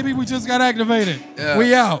Podcast, baby. We just got activated. Yeah.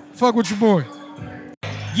 We out. Fuck with your boy.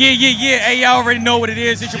 Yeah. Hey, y'all already know what it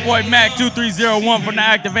is. It's your boy Mac 2301 from the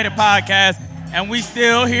Activated Podcast. And we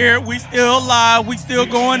still here. We still live. We still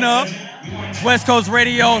going up. West Coast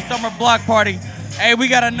Radio Summer Block Party. Hey, we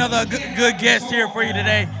got another good guest here for you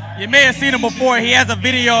today. You may have seen him before. He has a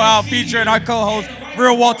video out featuring our co-host,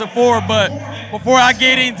 Real Walter Ford. But before I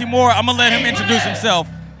get into more, I'm going to let him introduce himself.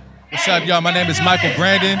 What's up, y'all? My name is Michael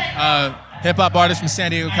Brandon, hip-hop artist from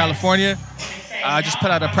San Diego, California. I just put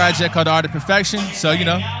out a project called The Art of Perfection. So, you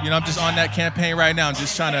know, I'm just on that campaign right now. I'm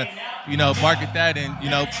just trying to, market that and,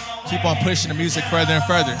 keep on pushing the music further and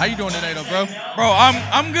further. How you doing today, though, bro? Bro,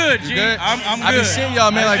 I'm good, G. You good? I'm good. I've been seeing y'all,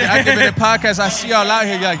 man, like the Activated Podcast. I see y'all out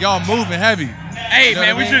here, y'all moving heavy. Hey,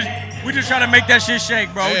 man, we just trying to make that shit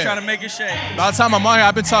shake, bro. We trying to make it shake. By the time I'm on here,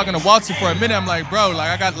 I've been talking to Walter for a minute. I'm like, bro,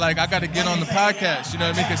 I got to get on the podcast. You know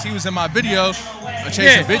what I mean? Because he was in my video,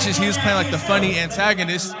 Chasing Bitches. He was playing like the funny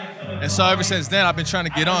antagonist. And so ever since then, I've been trying to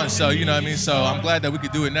get on. So, you know what I mean? So I'm glad that we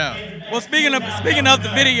could do it now. Well, speaking of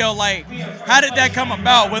the video, like, how did that come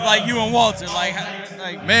about with, like, you and Walter? Like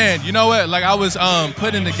man, you know what? Like, I was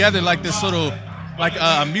putting together, like, this little, like,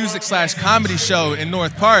 a music/comedy show in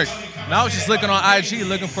North Park. And I was just looking on IG,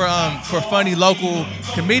 looking for funny local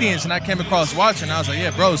comedians, and I came across Walter, and I was like, yeah,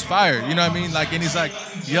 bro, it's fire. You know what I mean? Like, and he's like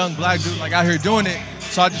young black dude, like, out here doing it.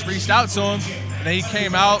 So I just reached out to him, and then he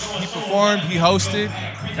came out, he performed, he hosted.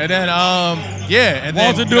 And then, and then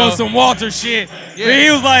Walter doing some Walter shit. Yeah. He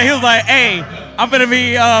was like, hey, I'm gonna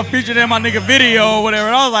be featured in my nigga video or whatever.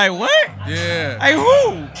 And I was like, what? Yeah. Like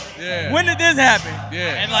who? Yeah. When did this happen?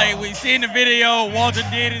 Yeah. And like we seen the video, Walter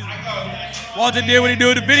did what he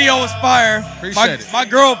did. The video was fire. Appreciate it. My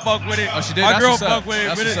girl fucked with it. Oh, she did? My That's girl what's up. fucked with it.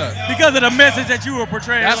 That's what's up. Because of the message that you were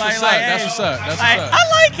portraying. That's like, what's up. Hey, That's what's up. That's like, what's up.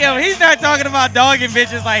 I like him. He's not talking about dogging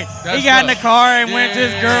bitches. Like he got in the car and went to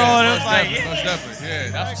his girl and it was like, Most definitely.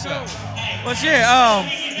 Yeah, that's what's up. Well, shit,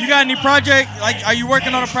 you got any project? Like, are you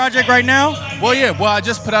working on a project right now? Well, yeah. Well, I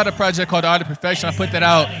just put out a project called The Art of Perfection. I put that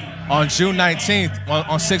out on June 19th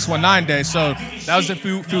on 619 Day. So that was a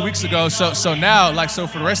few weeks ago. So now, like, so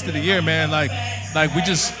for the rest of the year, man, like we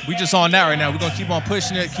just on that right now. We're gonna keep on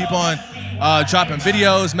pushing it, keep on dropping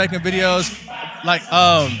videos, making videos. Like,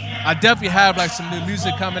 I definitely have like some new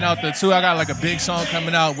music coming out there too. I got like a big song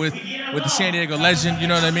coming out with the San Diego legend. You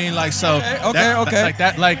know what I mean? Like, so okay. like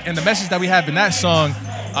that, like, and the message that we have in that song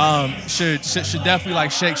should definitely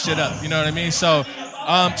like shake shit up. You know what I mean? So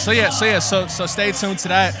stay tuned to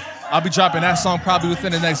that. I'll be dropping that song probably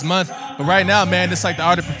within the next month. But right now, man, it's like The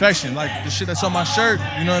Art of Perfection. Like the shit that's on my shirt,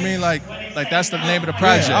 you know what I mean? Like that's the name of the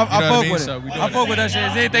project. Yeah, I fuck with it. So I fuck with that shit.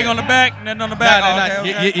 Is anything on the back? Nothing on the back? Nah.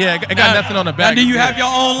 Okay. Yeah, I got nothing on the back. Now, do you have your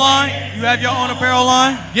own line? You have your own apparel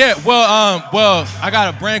line? Yeah, well, I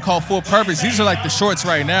got a brand called Full Purpose. These are like the shorts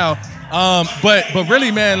right now. But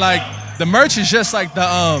really, man, like the merch is just like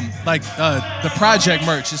the project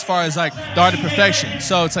merch as far as like The Art of Perfection.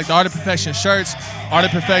 So it's like The Art of Perfection shirts, Art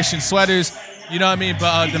of Perfection sweaters, you know what I mean?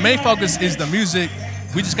 But the main focus is the music.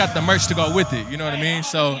 We just got the merch to go with it, you know what I mean?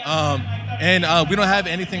 So, we don't have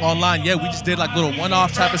anything online yet. We just did like little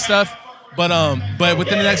one-off type of stuff. But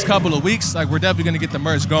within the next couple of weeks, like we're definitely gonna get the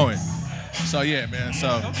merch going. So yeah, man.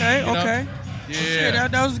 So okay. Yeah,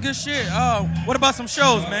 shit, that was good shit. What about some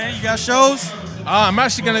shows, man? You got shows? I'm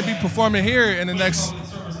actually gonna be performing here in the next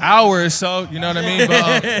hour or so. You know what I mean?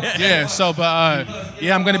 But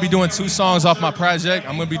I'm gonna be doing 2 songs off my project.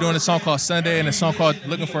 I'm gonna be doing a song called Sunday and a song called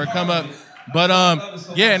Looking for a Come Up. But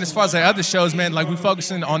and as far as like other shows, man, like we're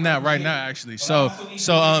focusing on that right now, actually. So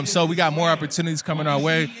we got more opportunities coming our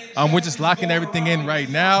way. We're just locking everything in right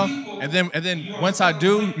now, and then once I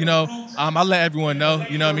do, I'll let everyone know.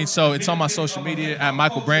 You know what I mean? So it's on my social media at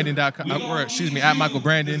michaelbrandon.com, or excuse me, at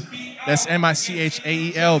michaelbrandon. That's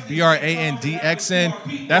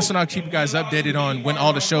MICHAELBRANDXN. That's when I'll keep you guys updated on when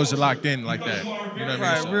all the shows are locked in like that. You know what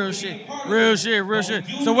I mean? Right, real shit.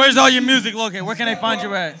 So where's all your music located? Where can they find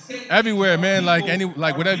you at? Everywhere, man.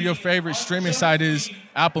 Like whatever your favorite streaming site is,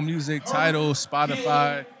 Apple Music, Tidal,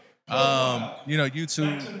 Spotify,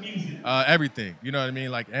 YouTube, everything. You know what I mean?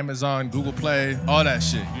 Like Amazon, Google Play, all that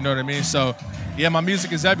shit. You know what I mean? So yeah, my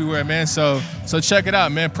music is everywhere, man. So check it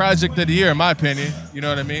out, man. Project of the year, in my opinion. You know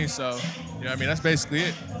what I mean? So, you know what I mean? That's basically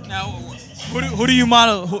it. Now, who do you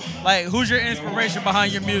model? Who's your inspiration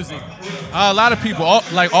behind your music? A lot of people,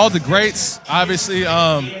 all the greats, obviously.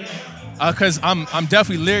 Because I'm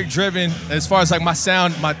definitely lyric driven as far as like my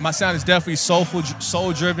sound. My sound is definitely soul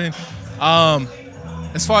driven.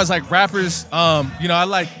 As far as like rappers, I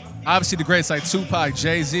like obviously the greats like Tupac,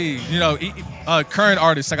 Jay-Z. Current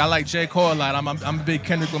artists like I like J. Cole a lot. I'm a big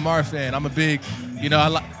Kendrick Lamar fan. I'm a big,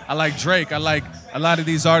 I like Drake. I like a lot of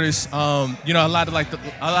these artists. A lot of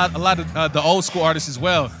the old school artists as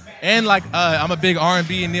well. And like I'm a big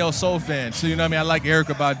R&B and neo soul fan. So you know what I mean. I like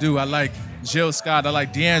Erykah Badu. I like Jill Scott. I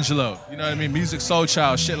like D'Angelo. You know what I mean. Music Soul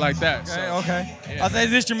Child, shit like that. Okay. Yeah. I say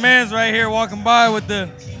this your man's right here walking by with the.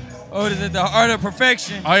 Oh, is it the Art of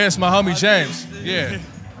Perfection? Oh, yeah, it's my homie James.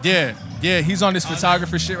 Yeah, he's on this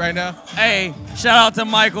photographer shit right now. Hey, shout out to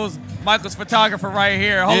Michael's photographer right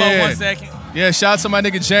here. Hold on 1 second. Yeah, shout out to my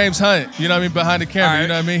nigga James Hunt. You know what I mean, behind the camera. Right. You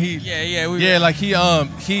know what I mean?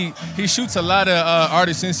 He shoots a lot of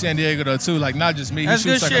artists in San Diego though too. Like not just me. That's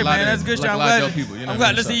he shoots good like shit, a lot man. That's good shit. a lot of dope people. You know I'm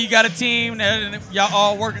glad to see you got a team and y'all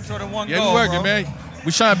all working toward one goal. Yeah, we working, man.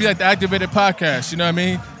 We trying to be like the Activated Podcast, you know what I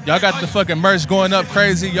mean? Y'all got the fucking merch going up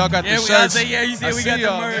crazy. Y'all got the shirts. You said we got the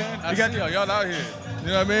merch. I got y'all out here. You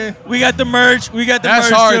know what I mean? We got the merch. That's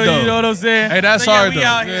hard too, though. You know what I'm saying? Hey, that's hard though.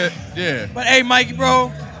 Out here. Yeah. But hey, Mikey,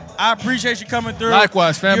 bro, I appreciate you coming through.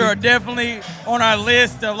 Likewise, family. You're definitely on our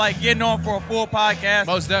list of like getting on for a full podcast.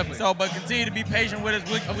 Most definitely. So, but continue to be patient with us.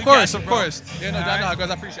 Of course. Yeah, no, guys, I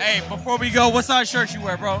appreciate it. Hey, before we go, what size shirt you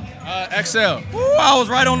wear, bro? XL. Woo, I was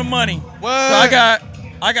right on the money. What? So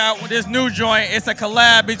I got this new joint. It's a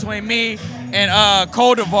collab between me and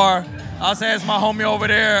Cote d'Ivoire. I'll say it's my homie over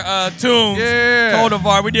there, Tunes. Yeah. Cote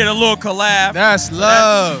d'Ivoire. We did a little collab. That's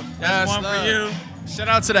love. That's one love. for you. Shout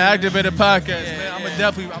out to the Activated Podcast, man. I'm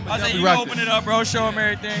definitely I say you rock open this. it up, bro. Show them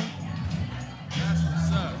everything.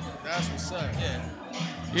 That's what's up. Yeah.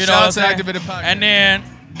 Shout out to the Activated Podcast. And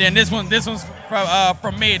then this one's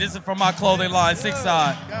from me. This is from my clothing line, Six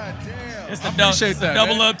Side. God damn. It's the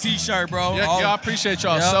double up T-shirt, bro. Yeah, I appreciate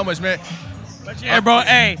y'all so much, man. But yeah, bro.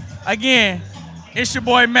 Hey, again, it's your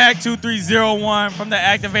boy Mac 2301 from the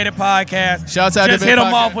Activated Podcast. Shout out to Just Activated hit them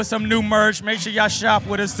Podcast. off with some new merch. Make sure y'all shop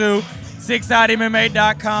with us too.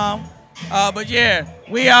 SixSideMMA.com. But yeah,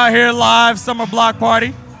 we out here live summer block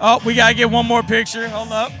party. Oh, we gotta get one more picture.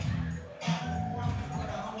 Hold up.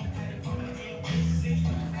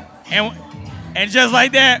 And just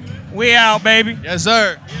like that, we out, baby. Yes,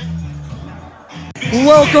 sir.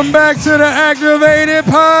 Welcome back to the Activated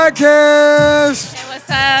Podcast. Hey, what's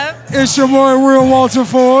up? It's your boy, Real Walter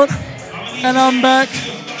Ford. And I'm back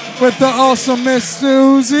with the awesome Miss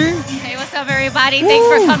Susie. Hey, what's up, everybody? Thanks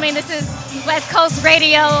for coming. This is West Coast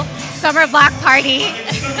Radio Summer Block Party.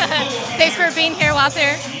 Thanks for being here, Walter.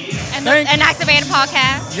 And the Activated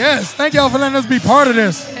Podcast. Yes, thank y'all for letting us be part of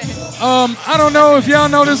this. I don't know if y'all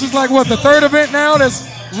know this is like, what, the third event now that's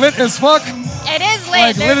lit as fuck? It is lit.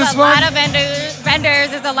 Like, There's a lot of vendors.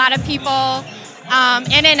 There's a lot of people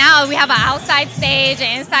in and out. We have an outside stage,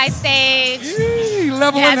 an inside stage.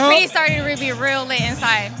 Leveling it's up. pretty starting to be real lit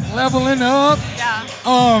inside. Leveling up. Yeah.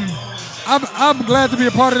 I'm glad to be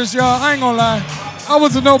a part of this, y'all. I ain't gonna lie. I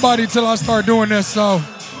was a nobody till I started doing this, so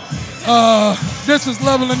this is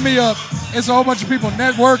leveling me up. It's a whole bunch of people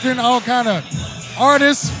networking, all kind of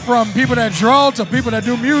artists, from people that draw to people that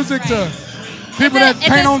do music to people that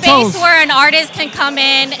paint on toes. It's a space where an artist can come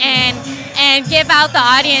in and give out the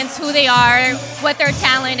audience who they are, what their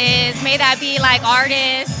talent is. May that be like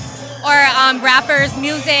artists or rappers,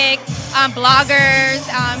 music, bloggers,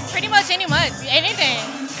 pretty much anything.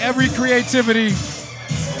 Every creativity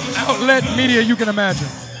outlet media you can imagine.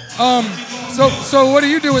 So what do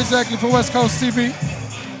you do exactly for West Coast TV?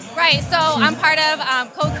 Right, so I'm part of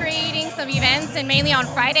co-creating some events, and mainly on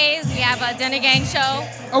Fridays we have a Dinner Gang show.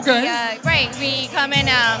 Okay. We come in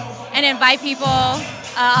and invite people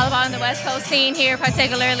all about the West Coast scene here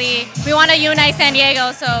particularly. We want to unite San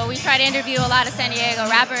Diego, so we try to interview a lot of San Diego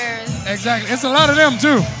rappers. Exactly, it's a lot of them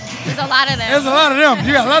too. There's a lot of them. There's a lot of them.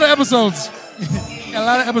 You got a lot of episodes. How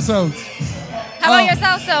about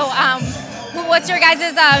yourself? So What's your guys'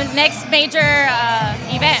 next major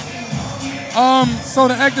event? So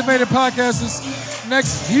the Activated Podcast is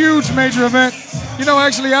next huge major event.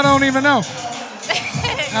 Actually, I don't even know.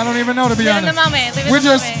 I don't even know, to be honest. Live in the moment. Live in the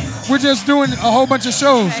moment. We're just doing a whole bunch of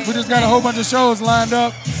shows. We just got a whole bunch of shows lined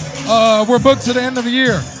up. We're booked to the end of the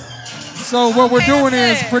year. So what we're doing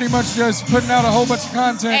is pretty much just putting out a whole bunch of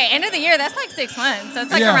content. Hey, end of the year, that's like 6 months. So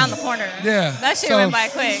it's like around the corner. Yeah. That shit went by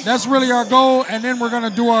quick. That's really our goal. And then we're going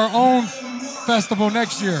to do our own festival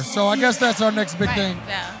next year. So I guess that's our next big thing.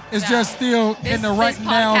 Yeah. It's just still in the writing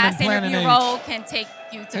down and planning age. This podcast interview role can take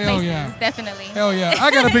you to places, definitely. Hell yeah.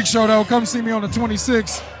 I got a big show, though. Come see me on the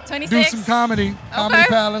 26th. 26th? Do some comedy. Comedy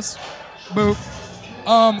Palace. Boop.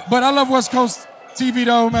 But I love West Coast TV,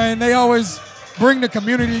 though, man. They always bring the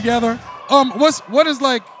community together. What is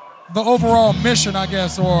like the overall mission, I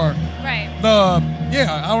guess, or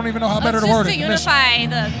I don't even know how better to word it. Just to unify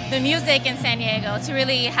the music in San Diego, to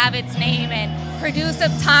really have its name and produce a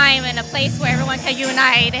time and a place where everyone can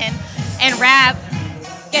unite and rap,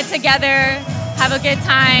 get together, have a good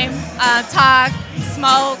time, talk,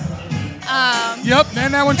 smoke. Yep,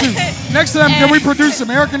 and that one too. Next time, can we produce some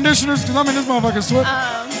air conditioners? Because I'm in this motherfucker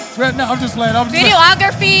sweat. No, I'm just playing.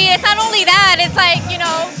 Videography. It's not only that. It's like,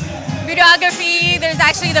 videography. There's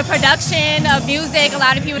actually the production of music. A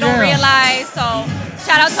lot of people don't realize. So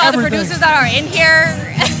shout out to all the producers that are in here.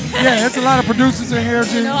 Yeah, it's a lot of producers in here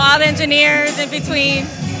too. All the engineers in between.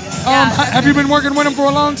 Have you been working with them for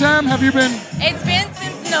a long time? Have you been? It's been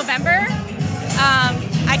since November.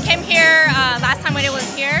 I came here last time when it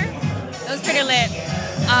was here. It was pretty lit.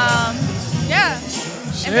 Yeah.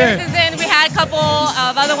 Shit. And then since then, we had a couple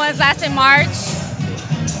of other ones last in March.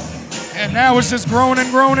 And now it's just growing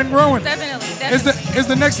and growing and growing. Definitely. Is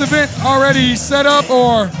the next event already set up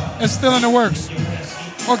or is still in the works?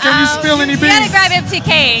 Or can you spill any beans? You gotta grab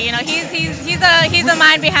MTK. He's the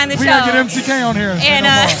mind behind the show. We gotta get MTK on here. And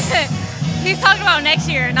he's talking about next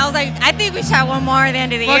year, and I was like, I think we shot one more at the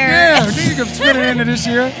end of the year. Yeah, you can spit it into this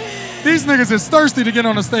year. These niggas is thirsty to get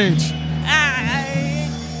on the stage.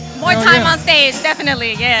 More time on stage,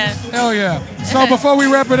 definitely, yeah. Hell yeah. So before we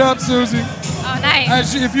wrap it up, Susie. Oh,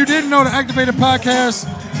 nice. If you didn't know, the Activated Podcast,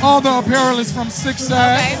 all the apparel is from Six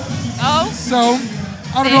Side. Okay. Oh. So,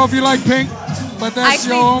 I don't know if you like pink, but that's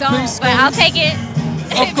your own pink but I'll take it.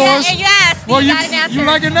 Of course. And you asked. Well, you got an answer. You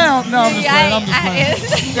like it now? No, I'm just playing.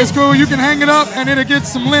 It's cool. You can hang it up and it'll get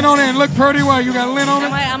some lint on it and look pretty while you got lint on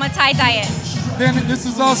it. I'm a tie-dye it. Then this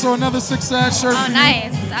is also another Six Side shirt for you.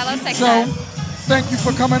 Nice. I love Six Side. So, thank you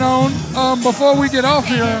for coming on. Before we get off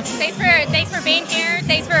here. Thanks for being here.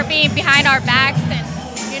 Thanks for being behind our backs and,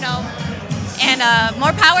 and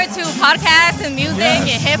more power to podcasts and music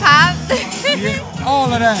and hip hop.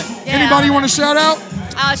 All of that. Anybody you want to shout out?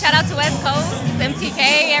 Shout out to West Coast,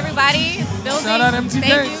 MTK, everybody. Building. Shout out MTK.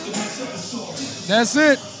 Thank you. That's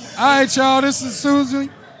it. All right, y'all. This is Susie.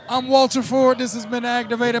 I'm Walter Ford. This has been the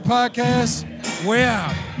Activated Podcast. We're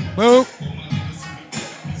out. Boop.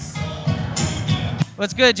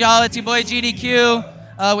 What's good, y'all? It's your boy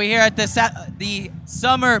GDQ. We're here at the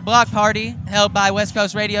summer block party held by West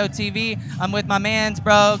Coast Radio TV. I'm with my mans,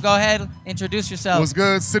 bro. Go ahead, introduce yourself. What's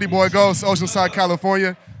good? City Boy Ghost, Oceanside,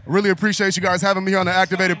 California. Really appreciate you guys having me here on the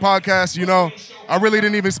Activated Podcast. I really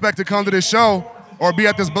didn't even expect to come to this show or be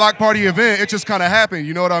at this block party event. It just kind of happened,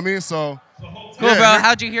 you know what I mean? So, cool, bro.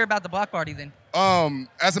 How'd you hear about the block party then?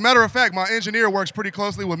 As a matter of fact, my engineer works pretty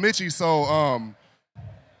closely with Mitchie, so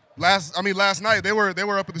last night they were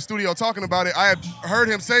up at the studio talking about it. I had heard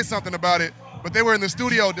him say something about it, but they were in the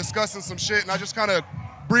studio discussing some shit, and I just kind of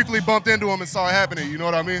briefly bumped into him and saw it happening, you know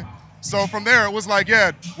what I mean? So from there, it was like,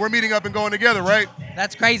 yeah, we're meeting up and going together, right?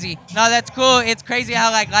 That's crazy. No, that's cool. It's crazy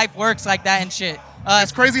how life works like that and shit.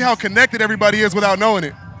 It's crazy how connected everybody is without knowing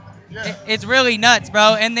it. Yeah. It's really nuts,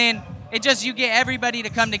 bro. And then you get everybody to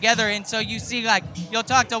come together, and so you see, you'll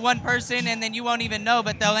talk to one person, and then you won't even know,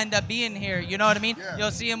 but they'll end up being here. You know what I mean? Yeah. You'll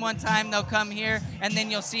see them one time, they'll come here, and then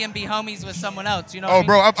you'll see them be homies with someone else. You know? Oh,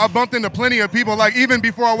 bro, I bumped into plenty of people. Even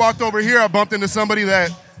before I walked over here, I bumped into somebody that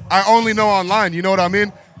I only know online. You know what I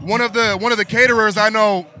mean? One of the caterers I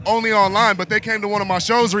know only online, but they came to one of my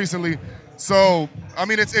shows recently. So, I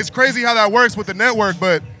mean, it's crazy how that works with the network,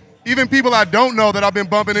 but even people I don't know that I've been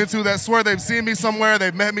bumping into that swear they've seen me somewhere,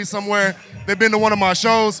 they've met me somewhere, they've been to one of my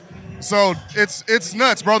shows. So it's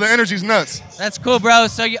nuts, bro. The energy's nuts. That's cool, bro.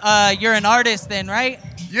 So you're an artist then, right?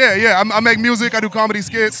 Yeah. I make music. I do comedy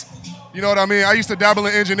skits. You know what I mean? I used to dabble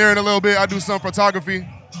in engineering a little bit. I do some photography.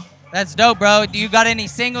 That's dope, bro. Do you got any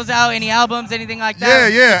singles out, any albums, anything like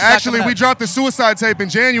that? Yeah. Actually, we dropped the Suicide tape in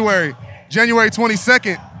January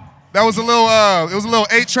 22nd. That was a little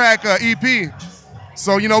 8-track EP.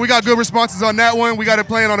 So, you know, we got good responses on that one. We got it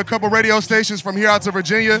playing on a couple radio stations from here out to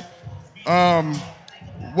Virginia.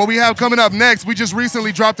 What we have coming up next, we just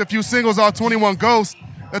recently dropped a few singles off 21 Ghosts.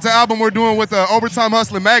 That's an album we're doing with Overtime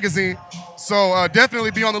Hustling magazine. So definitely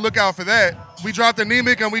be on the lookout for that. We dropped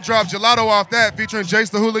Anemic and we dropped Gelato off that, featuring Jace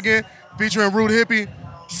the Hooligan, featuring Rude Hippie.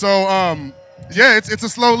 So yeah, it's a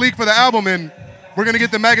slow leak for the album, and we're gonna get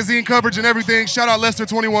the magazine coverage and everything. Shout out Lester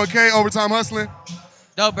 21K, Overtime Hustling.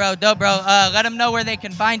 Dope, bro. Let them know where they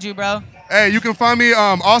can find you, bro. Hey, you can find me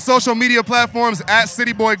all social media platforms at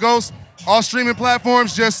City Boy Ghost. All streaming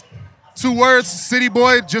platforms, just 2 words, City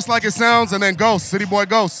Boy, just like it sounds, and then Ghost, City Boy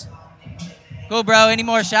Ghost. Cool, bro. Any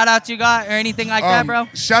more shout outs you got or anything like that, bro?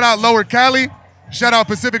 Shout out Lower Cali. Shout out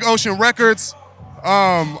Pacific Ocean Records.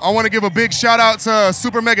 I want to give a big shout out to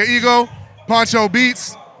Super Mega Ego, Poncho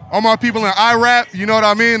Beats, all my people in iRap, you know what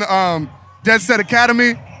I mean? Dead Set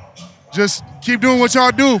Academy. Just keep doing what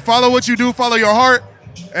y'all do. Follow what you do, follow your heart,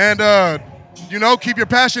 and you know, keep your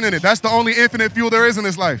passion in it. That's the only infinite fuel there is in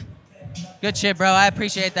this life. Good shit, bro. I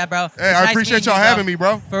appreciate that, bro. Hey, I appreciate y'all having me,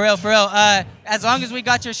 bro. For real. As long as we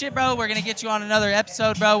got your shit, bro, we're going to get you on another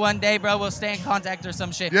episode, bro. One day, bro, we'll stay in contact or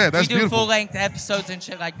some shit. Yeah, that's beautiful. We do full-length episodes and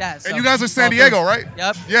shit like that. So. And you guys are San Diego, right?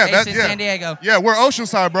 Yep. Yeah, that's San Diego. Yeah, we're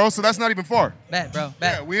Oceanside, bro, so that's not even far. Bet, bro.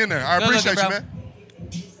 Bet. Yeah, we in there. I appreciate you, man.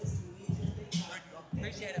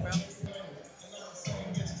 Appreciate it, bro.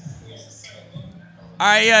 All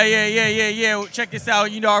right, yeah. Check this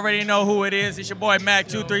out. You already know who it is. It's your boy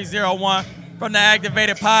Mac2301 from the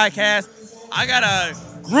Activated Podcast. I got a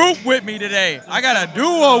group with me today. I got a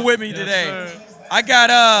duo with me today. Sir. I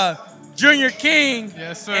got Junior King.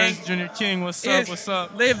 Yes, sir. It's Junior King. What's up? What's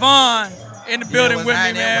up? Levon in the building with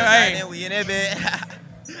me, man. Hey, we in that bed.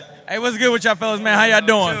 Hey, what's good with y'all fellas, man? How y'all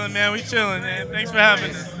doing? Chilling, man. We chilling, man. Thanks for having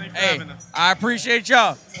us. Hey, I appreciate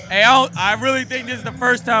y'all. Hey, I really think this is the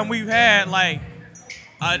first time we've had like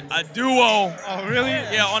a duo. Oh, really?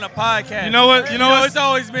 Yeah, on a podcast. You know what? It's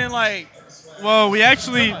always been like. Well, we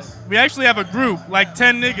actually have a group, like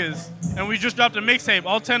 10 niggas, and we just dropped a mixtape,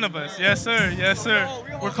 all 10 of us. Yes, sir. Yes, sir.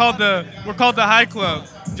 We're called the High Club.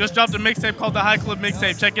 Just dropped a mixtape called the High Club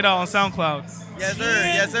Mixtape. Check it out on SoundCloud. Yes, sir.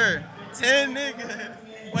 Yes, sir. 10 niggas.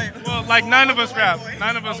 Wait. Well, like 9 of us rap.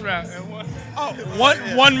 9 of us rap.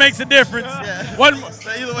 One makes a difference. Yeah. One.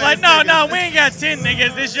 So either way, like it's no, niggas. we ain't got 10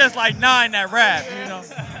 niggas. It's just like 9 that rap. You know.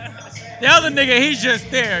 The other nigga, he's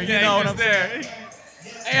just there. You know what I'm saying?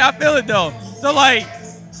 Hey, I feel it though. So like,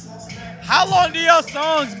 how long do your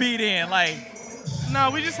songs be then? Like,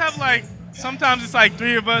 no, we just have like, sometimes it's like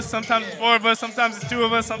 3 of us, sometimes it's 4 of us, sometimes it's 2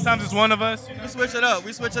 of us, sometimes it's 1 of us. We switch it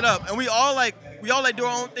up, and we all like do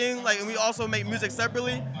our own thing. Like, and we also make music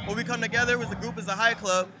separately. When we come together as a group, as a High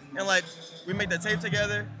Club, and like we make the tape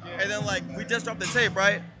together, and then like we just dropped the tape,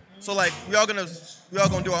 right? So like we all gonna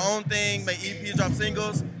do our own thing, make EPs, drop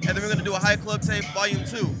singles, and then we're gonna do a High Club tape, Volume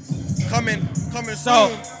 2, coming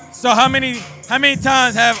soon. So how many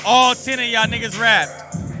times have all 10 of y'all niggas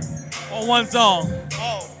rapped on one song?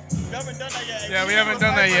 Oh, we haven't done that yet. Yeah, we haven't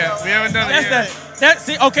done that yet.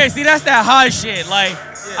 See, that's that high shit. Like,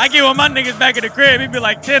 I get with my niggas back at the crib, it'd be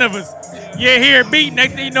like 10 of us. Yeah, hear a beat,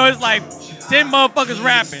 next thing you know, it's like 10 motherfuckers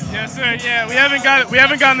rapping. Yes, sir. Yeah, we haven't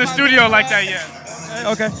got in the studio like that yet.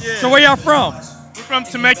 Okay. Yeah. So where y'all from? We're from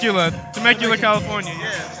Temecula, California.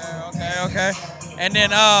 Yeah. Okay. And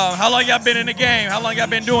then, how long y'all been in the game? How long y'all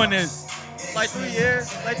been doing this? Like 3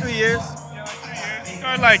 years. Yeah, like 3 years. We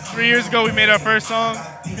started like 3 years ago. We made our first song.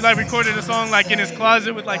 We like recorded a song like in his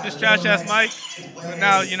closet with like this trash ass mic. But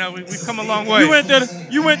now, you know, we've come a long way. You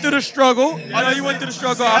went through the struggle. You went through the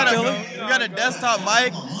struggle. I feel it. We got a desktop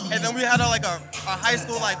mic, and then we had a high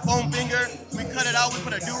school like foam finger. We cut it out. We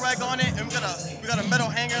put a do-rag on it, and we got a metal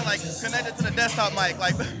hanger like connected to the desktop mic.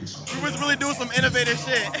 Like we was really doing some innovative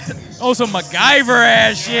shit. Oh, some MacGyver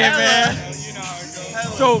ass shit, man.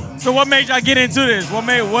 So what made y'all get into this?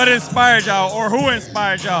 What inspired y'all, or who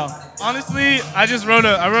inspired y'all? Honestly, I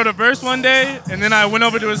wrote a verse one day, and then I went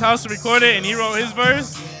over to his house to record it, and he wrote his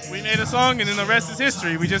verse. We made a song, and then the rest is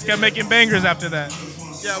history. We just kept making bangers after that.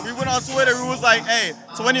 Yeah, we went on Twitter. We was like, hey,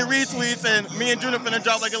 20 retweets, and me and Junior finna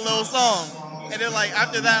drop like a little song. And then like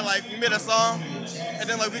after that, like we made a song, and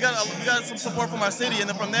then like we got some support from our city, and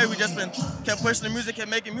then from there we just kept pushing the music, kept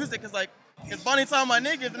making music, cause like it's Bonnie Time my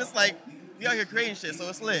niggas, and it's like we out here creating shit, so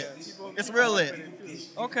it's lit. It's real lit.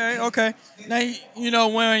 Okay. Now, you know,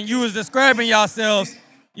 when you was describing yourselves,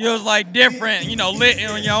 you was like different, you know, lit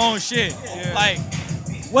on your own shit. Yeah. Like,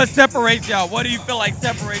 what separates y'all? What do you feel like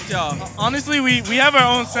separates y'all? Honestly, we have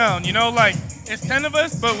our own sound, you know, like it's 10 of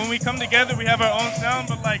us, but when we come together, we have our own sound,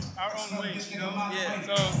 but like our own ways, you know? Yeah.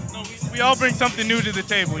 So we all bring something new to the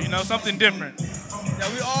table, you know, something different.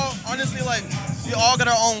 Yeah, we all, honestly, like, we all got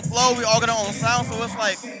our own flow, we all got our own sound, so it's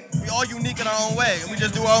like we all unique in our own way, and we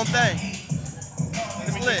just do our own thing.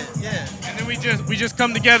 It's lit, yeah. And then we just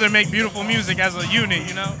come together and make beautiful music as a unit,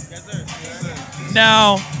 you know? Yes, sir. Yes, sir.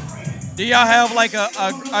 Now, do y'all have like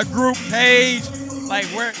a group page? Like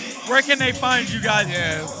where can they find you guys?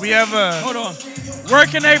 Yeah, we have a. Hold on. Where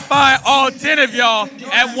can they find all 10 of y'all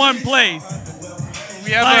at one place?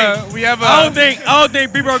 We have a. I don't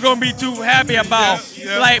think people are gonna be too happy about.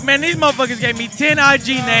 Like, man, these motherfuckers gave me 10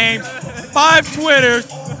 IG names, 5 Twitters,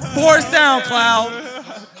 4 SoundCloud.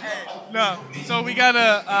 No, so we got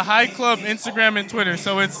a High Club Instagram and Twitter.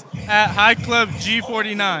 So it's at High Club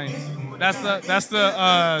G49. That's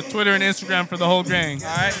the Twitter and Instagram for the whole gang.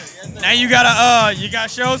 All right. Now you got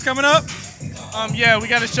shows coming up? Yeah, we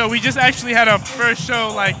got a show. We just actually had our first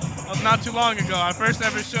show like not too long ago. Our first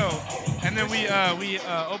ever show, and then we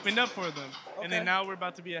opened up for them. Okay. And then now we're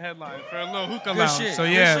about to be a headline for a little hookah lounge. Shit. So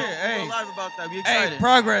yeah. Good shit. Hey. We're live about that. We excited. Hey,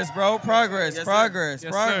 progress, bro. Progress. Yes, progress.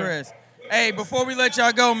 Yes, progress. sir. Hey, before we let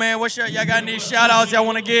y'all go, man, y'all got any shout outs y'all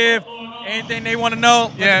want to give? Anything they want to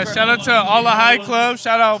know? Yeah, shout out to all the High Club.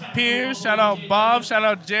 Shout out Piers. Shout out Bob. Shout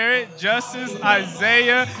out Jarrett, Justice,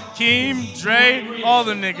 Isaiah, Keem, Dre, all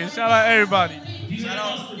them niggas. Shout out everybody. Shout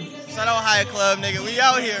out High Club, nigga. We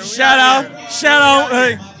out here. Shout out.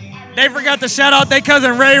 Hey, they forgot to shout out their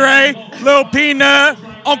cousin Ray Ray, Lil Peanut,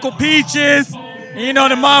 Uncle Peaches, you know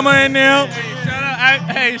the mama in them.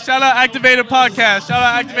 Shout out Activated Podcast. Shout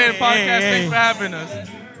out Activated Podcast. Thanks for having us.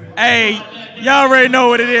 Hey, y'all already know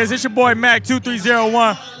what it is. It's your boy Mac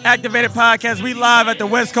 2301, Activated Podcast. We live at the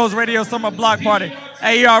West Coast Radio Summer Block Party.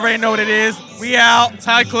 Hey, you already know what it is. We out. It's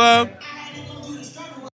High Club.